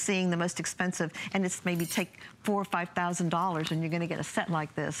and seeing the most expensive, and it's maybe take $4,000 or $5,000, and you're going to get a set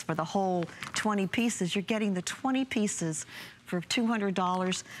like this for the whole 20 pieces. You're getting the 20 pieces for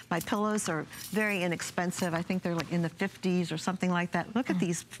 $200. My pillows are very inexpensive. I think they're like in the 50s or something like that. Look at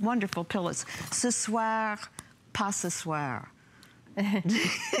these wonderful pillows. Ce soir, pas ce soir.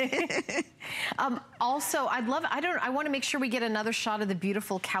 Also, I want to make sure we get another shot of the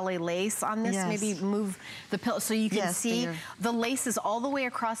beautiful Calais lace on this. Yes. Maybe move the pillow so you can see the lace is all the way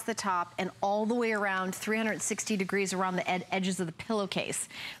across the top and all the way around 360 degrees around the edges of the pillowcase.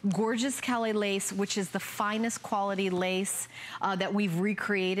 Gorgeous Calais lace, which is the finest quality lace that we've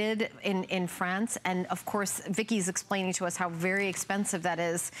recreated in France. And of course, Vicky's explaining to us how very expensive that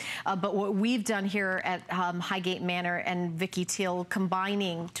is. But what we've done here at Highgate Manor and Vicky Tiel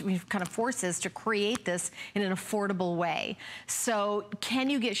combining kind of forces to create this in an affordable way. So can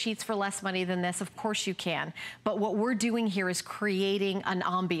you get sheets for less money than this? Of course you can. But what we're doing here is creating an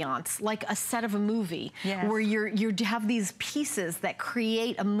ambiance, like a set of a movie, where you have these pieces that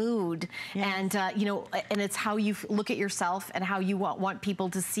create a mood, and you know, and it's how you look at yourself and how you want people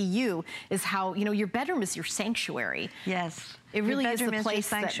to see you, is how, you know, your bedroom is your sanctuary. Yes. It really is the place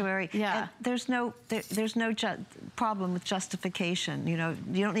sanctuary. And there's no problem with justification. You know,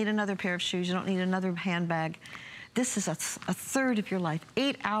 you don't need another pair of shoes. You don't need another handbag. This is a third of your life,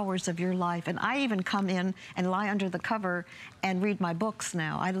 8 hours of your life. And I even come in and lie under the cover and read my books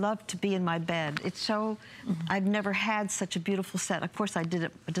now. I love to be in my bed. It's so, I've never had such a beautiful set. Of course, I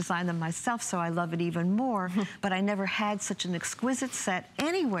designed them myself, so I love it even more. But I never had such an exquisite set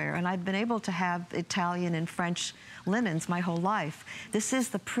anywhere. And I've been able to have Italian and French linens my whole life. This is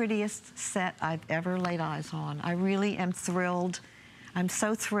the prettiest set I've ever laid eyes on. I really am thrilled. I'm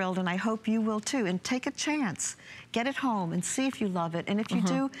so thrilled, and I hope you will too. And take a chance. Get it home and see if you love it. And if you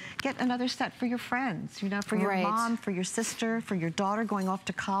do, get another set for your friends, you know, for your mom, for your sister, for your daughter going off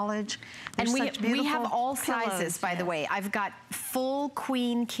to college. And we have all sizes, by the way. I've got full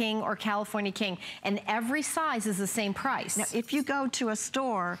queen, king, or California king, and every size is the same price. Now, if you go to a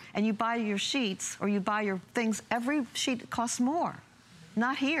store and you buy your sheets or you buy your things, every sheet costs more.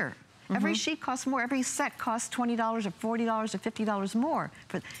 Not here. Every sheet costs more. Every set costs $20 or $40 or $50 more.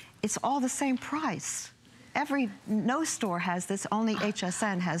 But it's all the same price. No store has this. Only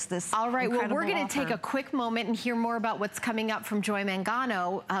HSN has this. All right. Well, we're going to offer. take a quick moment and hear more about what's coming up from Joy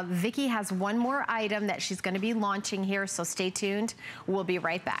Mangano. Vicky has one more item that she's going to be launching here, so stay tuned. We'll be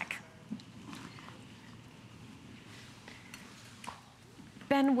right back.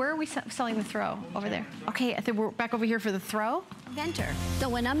 Ben, where are we selling the throw? Over there. Okay, I think we're back over here for the throw. Inventor. So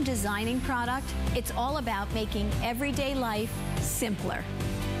when I'm designing product, it's all about making everyday life simpler.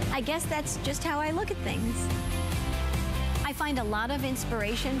 I guess that's just how I look at things. I find a lot of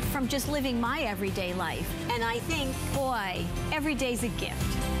inspiration from just living my everyday life. And I think, boy, every day's a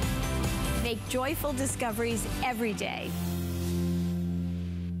gift. Make joyful discoveries every day.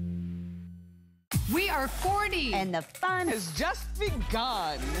 We are 40. And the fun has just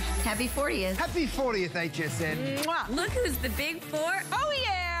begun. Happy 40th. Happy 40th, HSN. Mwah. Look who's the big four. Oh,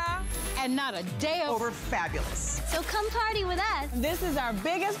 yeah. And not a day over Fabulous. So come party with us. This is our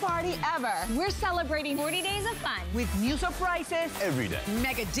biggest party ever. We're celebrating 40 days of fun. With new surprises every day.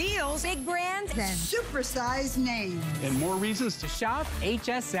 mega deals, Big brands, and supersized names. And more reasons to shop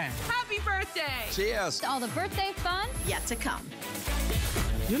HSN. happy birthday. Cheers. All the birthday fun yet to come.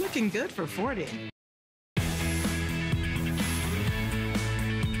 You're looking good for 40.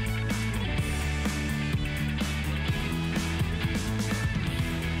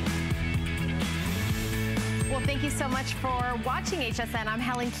 Well, Well, thank you so much for watching HSN. I'm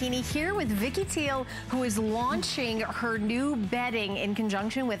Helen Keeney here with Vicky Tiel, who is launching her new bedding in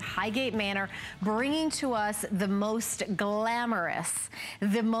conjunction with Highgate Manor, bringing to us the most glamorous,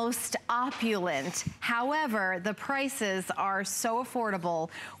 the most opulent. However, the prices are so affordable.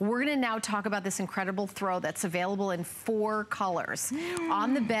 We're gonna now talk about this incredible throw that's available in 4 colors.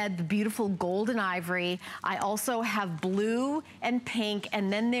 On the bed, the beautiful golden ivory. I also have blue and pink,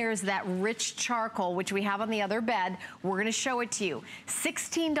 and then there's that rich charcoal, which we have on the other bed. We're gonna show it to you.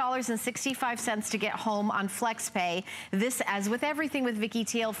 $16.65 to get home on FlexPay. This, as with everything with Vicky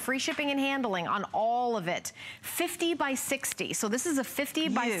Tiel, free shipping and handling on all of it. 50 by 60. So this is a 50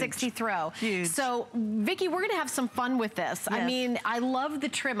 by 60 throw. Huge. So Vicky, we're gonna have some fun with this. Yes. I mean, I love the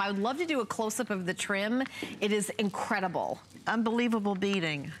trim. I would love to do a close-up of the trim. It is incredible. Unbelievable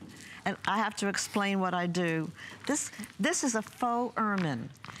beading. And I have to explain what I do. This is a faux ermine.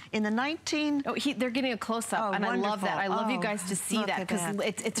 In the they're getting a close-up, and wonderful. I love that. I love you guys to see that, because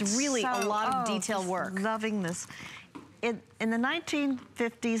it's really a lot of detail work. Loving this. In the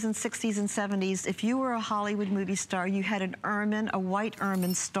 1950s and 60s and 70s, if you were a Hollywood movie star, you had an ermine, a white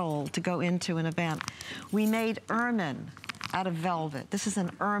ermine stole to go into an event. We made ermine out of velvet. This is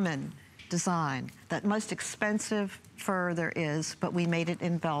an ermine design, that most expensive fur there is, but we made it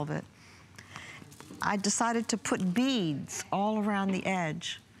in velvet. I decided to put beads all around the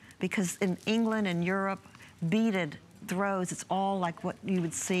edge, because in England and Europe, beaded throws, it's all like what you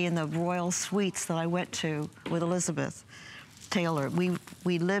would see in the royal suites that I went to with Elizabeth Taylor.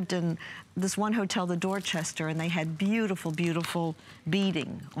 We lived in this one hotel, the Dorchester, and they had beautiful, beautiful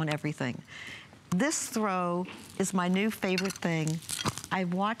beading on everything. This throw is my new favorite thing. I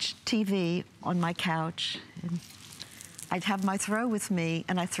watch TV on my couch, and I'd have my throw with me,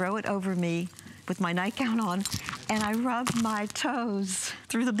 and I throw it over me with my nightgown on, and I rub my toes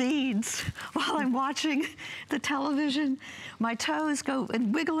through the beads while I'm watching the television. My toes go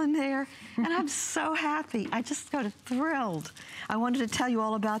and wiggle in there, and I'm so happy. I just got thrilled. I wanted to tell you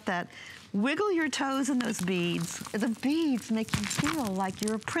all about that. Wiggle your toes in those beads. The beads make you feel like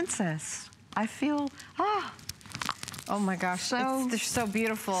you're a princess. I feel, oh my gosh, they're so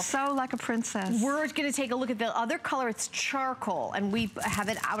beautiful. So like a princess. We're gonna take a look at the other color. It's charcoal, and we have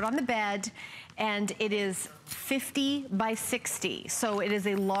it out on the bed, and it is 50 by 60. So it is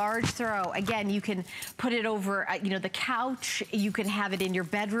a large throw. Again, you can put it over, the couch. You can have it in your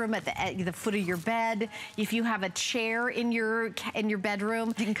bedroom at the foot of your bed. If you have a chair in your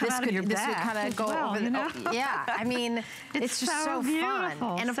bedroom, you can come out of your this would bath kind of go well, over the, yeah. I mean, it's just so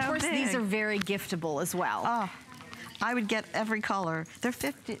fun. And of course, these are very giftable as well. Oh. I would get every color. They're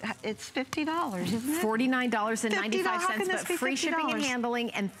it's $50, isn't it? $49.95, but free shipping and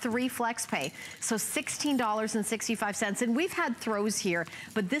handling and 3 flex pay. So $16.65. And we've had throws here,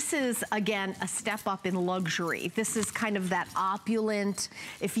 but this is, again, a step up in luxury. This is kind of that opulent,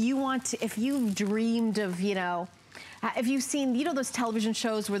 if you've dreamed of, if you've seen, those television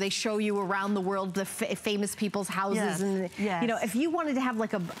shows where they show you around the world the famous people's houses, and if you wanted to have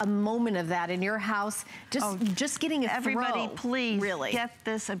like a moment of that in your house, just getting a everybody, throw, please really get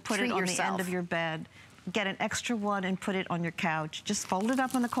this and put it on the end of your bed. Get an extra one and put it on your couch. Just fold it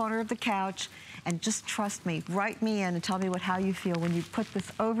up on the corner of the couch, and just trust me. Write me in and tell me how you feel when you put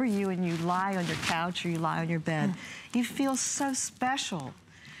this over you and you lie on your couch or you lie on your bed. You feel so special.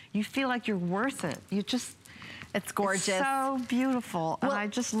 You feel like you're worth it. It's gorgeous. It's so beautiful. Well, and I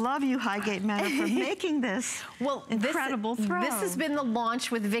just love you, Highgate Manor, for making this incredible throw. This has been the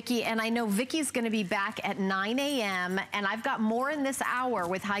launch with Vicky, and I know Vicky's going to be back at 9 a.m., and I've got more in this hour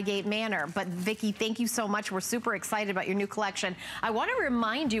with Highgate Manor. But Vicky, thank you so much. We're super excited about your new collection. I want to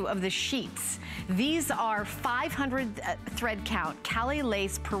remind you of the sheets. These are 500 thread count, Calais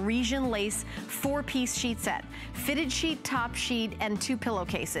lace, Parisian lace, 4-piece sheet set. Fitted sheet, top sheet, and 2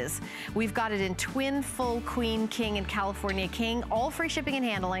 pillowcases. We've got it in twin, full, queen, king, and California king, all free shipping and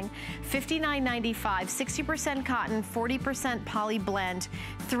handling. $59.95, 60% cotton, 40% poly blend,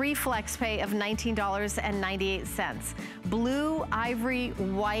 3 flex pay of $19.98. Blue, ivory,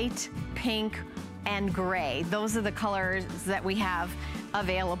 white, pink, and gray. Those are the colors that we have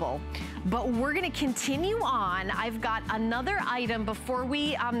available. But we're gonna continue on. I've got another item before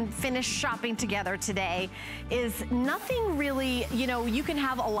we finish shopping together today. Is nothing really, you can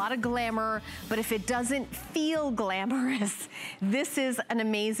have a lot of glamour, but if it doesn't feel glamorous, this is an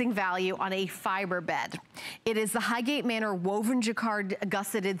amazing value on a fiber bed. It is the Highgate Manor woven jacquard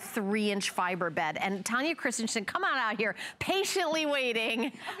gusseted 3-inch fiber bed. And Tanya Christensen, come on out here, patiently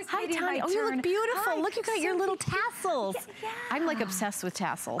waiting. Hi, Tanya. Oh, you look beautiful. Hi. Look, you got your little tassels. Yeah. I'm like obsessed with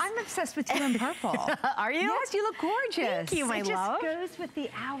tassels. I'm obsessed obsessed with you in purple. Are you? Yes, you look gorgeous. Thank you, my love. It just goes with the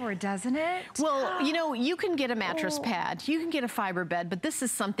hour, doesn't it? Well, you know, you can get a mattress pad, you can get a fiber bed, but this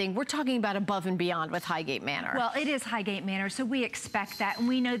is something we're talking about above and beyond with Highgate Manor. Well, it is Highgate Manor, so we expect that, and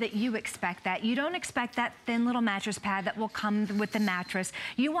we know that you expect that. You don't expect that thin little mattress pad that will come with the mattress.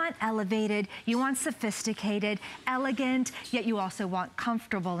 You want elevated, you want sophisticated, elegant, yet you also want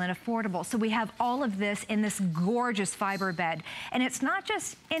comfortable and affordable. So we have all of this in this gorgeous fiber bed. And it's not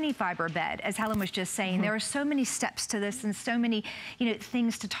just any fiber bed, as Helen was just saying. There are so many steps to this and so many, you know,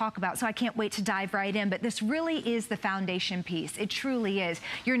 things to talk about. So I can't wait to dive right in, but this really is the foundation piece. It truly is.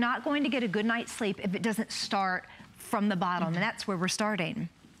 You're not going to get a good night's sleep if it doesn't start from the bottom, and that's where we're starting.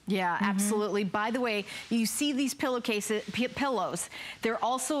 Yeah, absolutely. By the way, you see these pillows. They're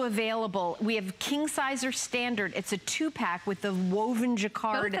also available. We have king size or standard. It's a 2-pack with the woven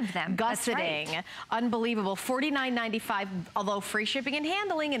jacquard gusseting. Right. Unbelievable. $49.95, although free shipping and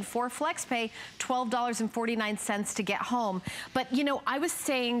handling and 4 flex pay, $12.49 to get home. But you know, I was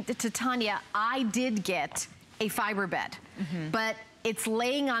saying to Tanya, I did get a fiber bed, but it's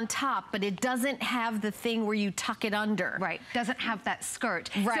laying on top, but it doesn't have the thing where you tuck it under. Right, doesn't have that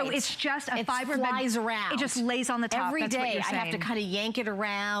skirt. Right. So it's just a fiber bed. It flies around. It just lays on the top. Every That's what day you're I have to kind of yank it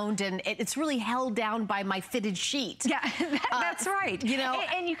around, and it's really held down by my fitted sheet. Yeah, that's right. You know,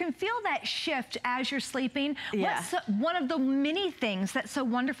 and you can feel that shift as you're sleeping. Yeah. What's one of the many things that's so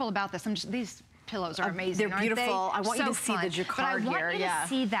wonderful about this? these pillows are amazing. They're beautiful. Aren't they? I want you to see the jacquard but I want here. you to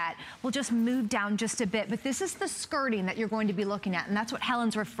see that. We'll just move down just a bit, but this is the skirting that you're going to be looking at, and that's what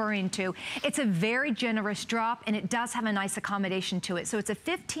Helen's referring to. It's a very generous drop, and it does have a nice accommodation to it. So it's a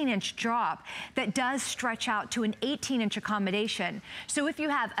 15-inch drop that does stretch out to an 18-inch accommodation. So if you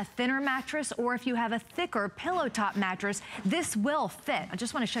have a thinner mattress or if you have a thicker pillow top mattress, this will fit. I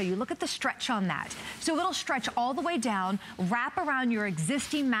just want to show you. Look at the stretch on that. So it'll stretch all the way down, wrap around your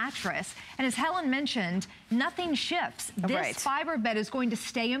existing mattress, and as Helen mentioned, nothing shifts. This fiber bed is going to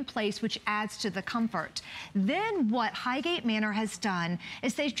stay in place, which adds to the comfort. Then what Highgate Manor has done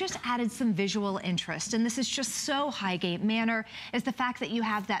is they've just added some visual interest, and this is just so Highgate Manor, is the fact that you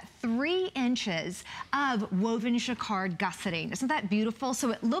have that 3 inches of woven jacquard gusseting. Isn't that beautiful? So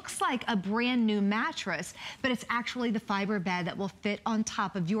it looks like a brand new mattress, but it's actually the fiber bed that will fit on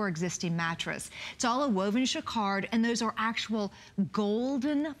top of your existing mattress. It's all a woven jacquard, and those are actual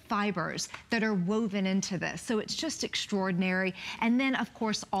golden fibers that are woven into this. So it's just extraordinary. And then, of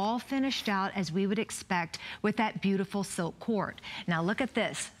course, all finished out as we would expect with that beautiful silk cord. Now look at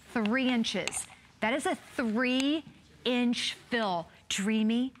this, 3 inches. That is a 3-inch fill.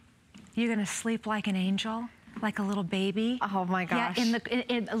 Dreamy, you're gonna sleep like an angel, like a little baby. Oh my gosh. Yeah,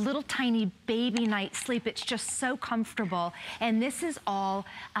 in a little tiny baby night sleep. It's just so comfortable. And this is all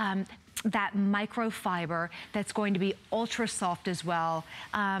that microfiber that's going to be ultra soft as well.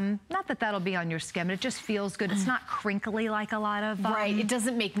 Not that that'll be on your skin, but it just feels good. It's not crinkly like a lot of... right, it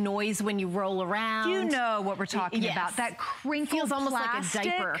doesn't make noise when you roll around. You know what we're talking about. That crinkled feels almost plastic. like a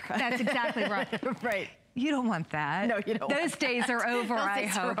diaper. That's exactly right. Right. You don't want that. No, you don't Those want days are over, I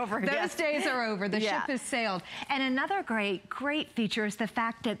hope. Those days are over. The ship has sailed. And another great feature is the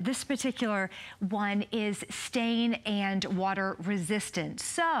fact that this particular one is stain and water resistant.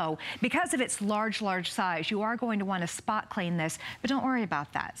 So, because of its large size, you are going to want to spot clean this, but don't worry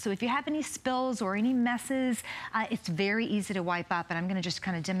about that. So if you have any spills or any messes, it's very easy to wipe up, and I'm going to just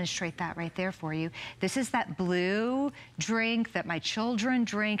kind of demonstrate that right there for you. This is that blue drink that my children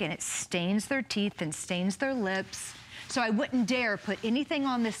drink, and it stains their teeth and stains their lips. So I wouldn't dare put anything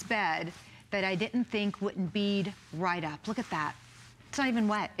on this bed that I didn't think wouldn't bead right up. Look at that. It's not even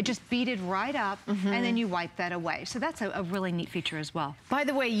wet. It just beaded right up, and then you wipe that away. So that's a really neat feature as well. By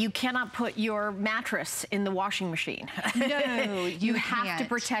the way, you cannot put your mattress in the washing machine. No, you have to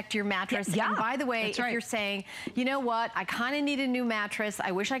protect your mattress. Yeah, and by the way, if you're saying, you know what, I kind of need a new mattress,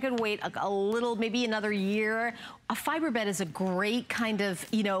 I wish I could wait a little, maybe another year, a fiber bed is a great kind of,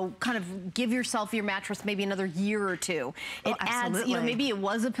 you know, kind of give yourself your mattress maybe another year or two. It adds, you know, maybe it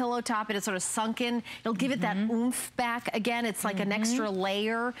was a pillow top and it's sort of sunken. It'll give it that oomph back again. It's like an extra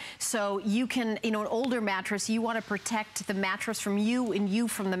layer. So you can, you know, an older mattress, you want to protect the mattress from you and you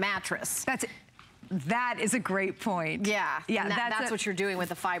from the mattress. That is a great point. Yeah, yeah. That's what you're doing with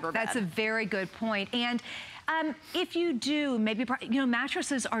the fiber bed. That's a very good point. And If you do, maybe, you know,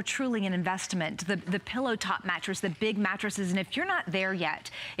 mattresses are truly an investment. The pillow top mattress, the big mattresses, and if you're not there yet,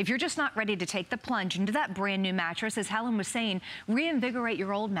 if you're just not ready to take the plunge into that brand new mattress, as Helen was saying, reinvigorate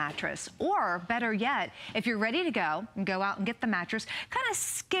your old mattress. Or better yet, if you're ready to go out and get the mattress, kind of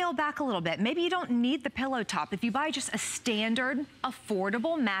scale back a little bit. Maybe you don't need the pillow top. If you buy just a standard,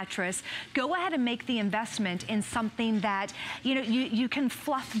 affordable mattress, go ahead and make the investment in something that, you know, you can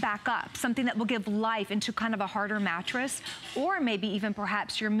fluff back up, something that will give life into kind of a harder mattress. Or maybe even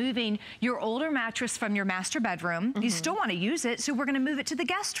perhaps you're moving your older mattress from your master bedroom. You still want to use it, so we're going to move it to the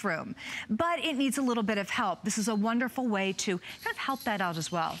guest room. But it needs a little bit of help. This is a wonderful way to kind of help that out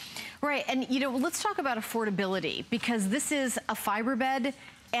as well. Right, and you know, let's talk about affordability, because this is a fiber bed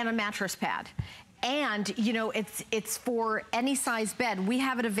and a mattress pad. And, you know, it's for any size bed. We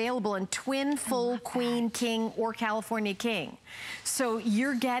have it available in twin, full, queen, king, or California king. So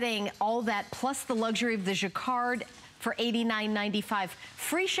you're getting all that, plus the luxury of the jacquard for $89.95.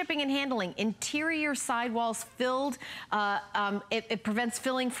 Free shipping and handling. Interior sidewalls filled. It prevents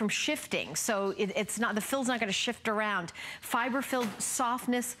filling from shifting. So it's not, the fill's not gonna shift around. Fiber filled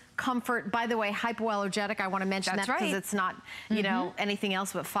softness, comfort. By the way, hypoallergenic, I want to mention that because it's not, you know, anything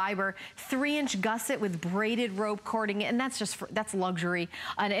else but fiber. 3-inch gusset with braided rope cording, and that's just that's luxury.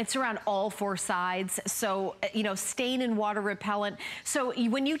 And it's around all 4 sides. So, you know, stain and water repellent. So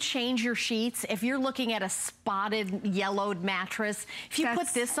when you change your sheets, if you're looking at a spotted, yellowed mattress, if you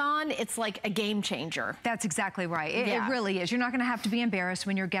put this on, it's like a game changer. That's exactly right. It really is. You're not going to have to be embarrassed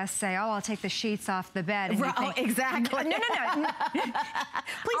when your guests say, "Oh, I'll take the sheets off the bed." And you think, exactly. No.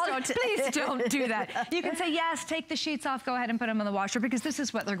 Please don't do that. You can say, yes, take the sheets off, go ahead and put them in the washer, because this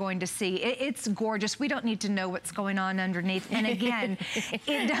is what they're going to see. It's gorgeous. We don't need to know what's going on underneath. And again,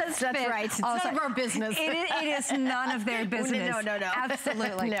 it does fit. That's right. It's none of our business. It is none of their business. No.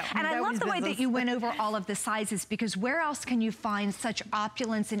 Absolutely. No, and I love the way that you went over all of the sizes, because where else can you find such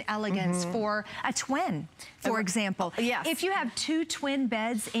opulence and elegance for a twin, for example? Yes. If you have 2 twin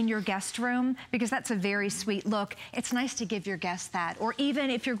beds in your guest room, because that's a very sweet look, it's nice to give your guests that. Or even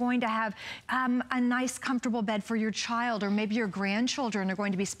if you're going to have a nice, comfortable bed for your child, or maybe your grandchildren are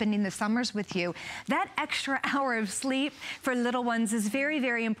going to be spending the summers with you. That extra hour of sleep for little ones is very,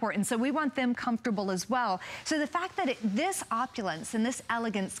 very important. So we want them comfortable as well. So the fact that this opulence and this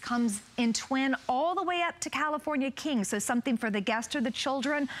elegance comes in twin all the way up to California king, so something for the guest or the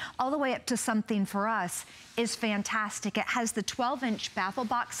children, all the way up to something for us, is fantastic. It has the 12-inch baffle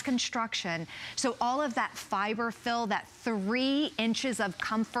box construction. So all of that fiber fill, that 3 inches of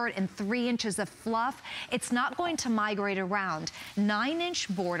comfort and 3 inches of fluff, it's not going to migrate around.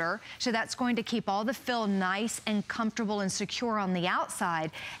 9-inch border, so that's going to keep all the fill nice and comfortable and secure on the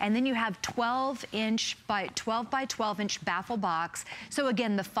outside. And then you have 12-inch by 12-inch baffle box. So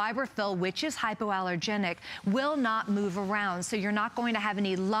again, the fiber fill, which is hypoallergenic, will not move around. So you're not going to have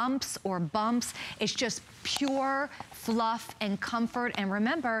any lumps or bumps. It's just pure fluff and comfort. And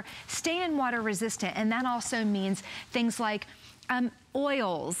remember, stain and water resistant. And that also means things like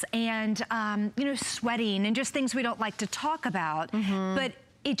oils and, you know, sweating and just things we don't like to talk about. But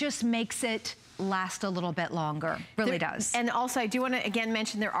it just makes it last a little bit longer. Really does. And also, I do want to again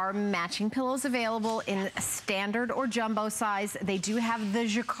mention there are matching pillows available in standard or jumbo size. They do have the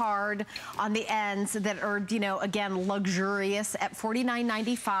jacquard on the ends that are, you know, again, luxurious at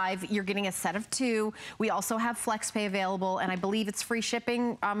 $49.95. You're getting a set of 2. We also have FlexPay available, and I believe it's free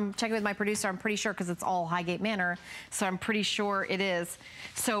shipping. I'm checking with my producer. I'm pretty sure, because it's all Highgate Manor, so I'm pretty sure it is.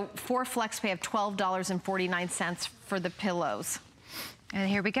 So for FlexPay of $12.49 for the pillows. And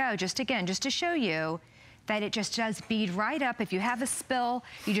here we go, just again, just to show you that it just does bead right up. If you have a spill,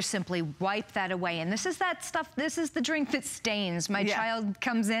 you just simply wipe that away. And this is that stuff, this is the drink that stains. My child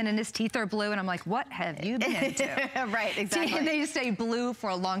comes in and his teeth are blue, and I'm like, what have you been into? Right, exactly. And they stay blue for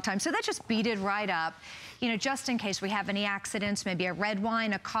a long time. So that just beaded right up. You know, just in case we have any accidents, maybe a red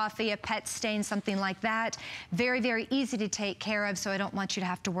wine, a coffee, a pet stain, something like that. Very, very easy to take care of, so I don't want you to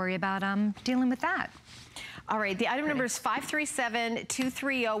have to worry about dealing with that. All right, the item number is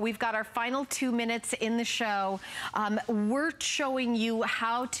 537-230. We've got our final 2 minutes in the show. We're showing you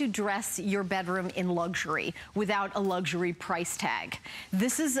how to dress your bedroom in luxury without a luxury price tag.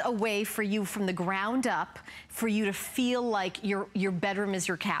 This is a way for you from the ground up for you to feel like your bedroom is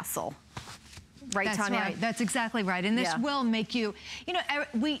your castle. Right, That's Tanya? right. That's exactly right. And this will make you, you know,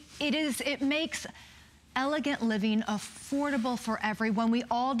 it makes elegant living, affordable for everyone. We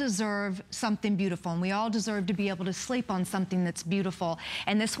all deserve something beautiful, and we all deserve to be able to sleep on something that's beautiful.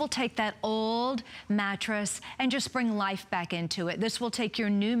 And this will take that old mattress and just bring life back into it. This will take your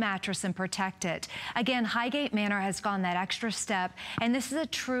new mattress and protect it. Again, Highgate Manor has gone that extra step, and this is a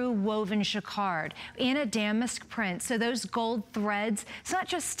true woven jacquard in a damask print. So those gold threads, it's not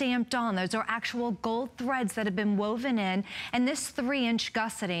just stamped on, those are actual gold threads that have been woven in, and this 3-inch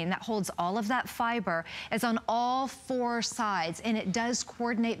gusseting that holds all of that fiber is on all 4 sides, and it does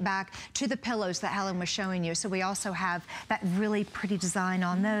coordinate back to the pillows that Helen was showing you. So we also have that really pretty design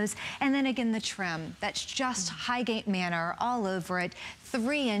on those. And then again, the trim, that's just Highgate Manor all over it.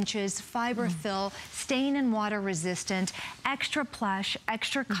 3 inches, fiber fill, stain and water resistant, extra plush,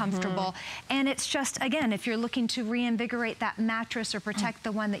 extra comfortable. And it's just, again, if you're looking to reinvigorate that mattress or protect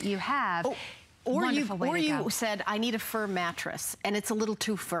the one that you have, Or you said, I need a firm mattress, and it's a little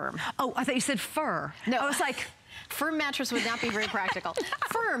too firm. Oh, I thought you said fur. No. I was like, firm mattress would not be very practical.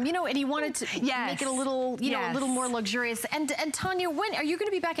 Firm, you know, and you wanted to make it a little, you know, a little more luxurious. And Tanya, when are you going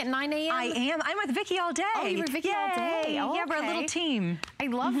to be back at 9 a.m.? I am. I'm with Vicky all day. Oh, you're with Vicky all day. Oh, yeah, we're a little team. I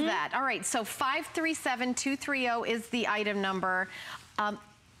love that. All right, so 537230 is the item number.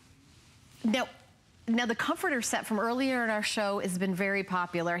 Now the comforter set from earlier in our show has been very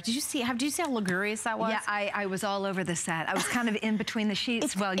popular. Did you see how luxurious that was? Yeah, I was all over the set. I was kind of in between the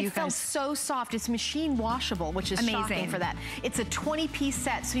sheets while you guys. It felt so soft. It's machine washable, which is shocking for that. It's a 20-piece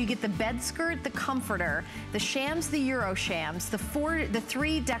set, so you get the bed skirt, the comforter, the shams, the Euro shams, the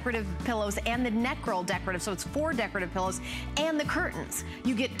 3 decorative pillows, and the neck roll decorative. So it's 4 decorative pillows, and the curtains.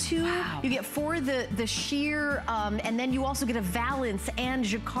 You get 2. Wow. You get 4 the sheer, and then you also get a valance and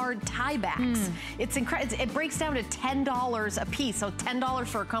jacquard tie backs. It's incredible. It breaks down to $10 a piece, so $10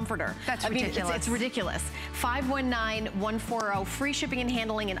 for a comforter. That's ridiculous. It's ridiculous. 519-140, free shipping and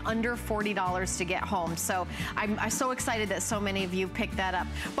handling, and under $40 to get home. So I'm so excited that so many of you picked that up.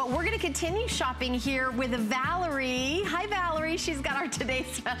 But we're going to continue shopping here with Valerie. Hi, Valerie. She's got our Today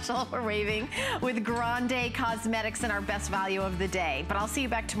Special. We're waving with Grande Cosmetics and our best value of the day. But I'll see you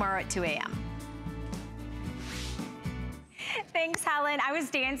back tomorrow at 2 a.m. Thanks, Helen. I was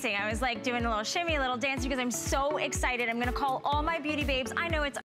dancing. I was like doing a little shimmy, a little dance because I'm so excited. I'm going to call all my beauty babes. I know it's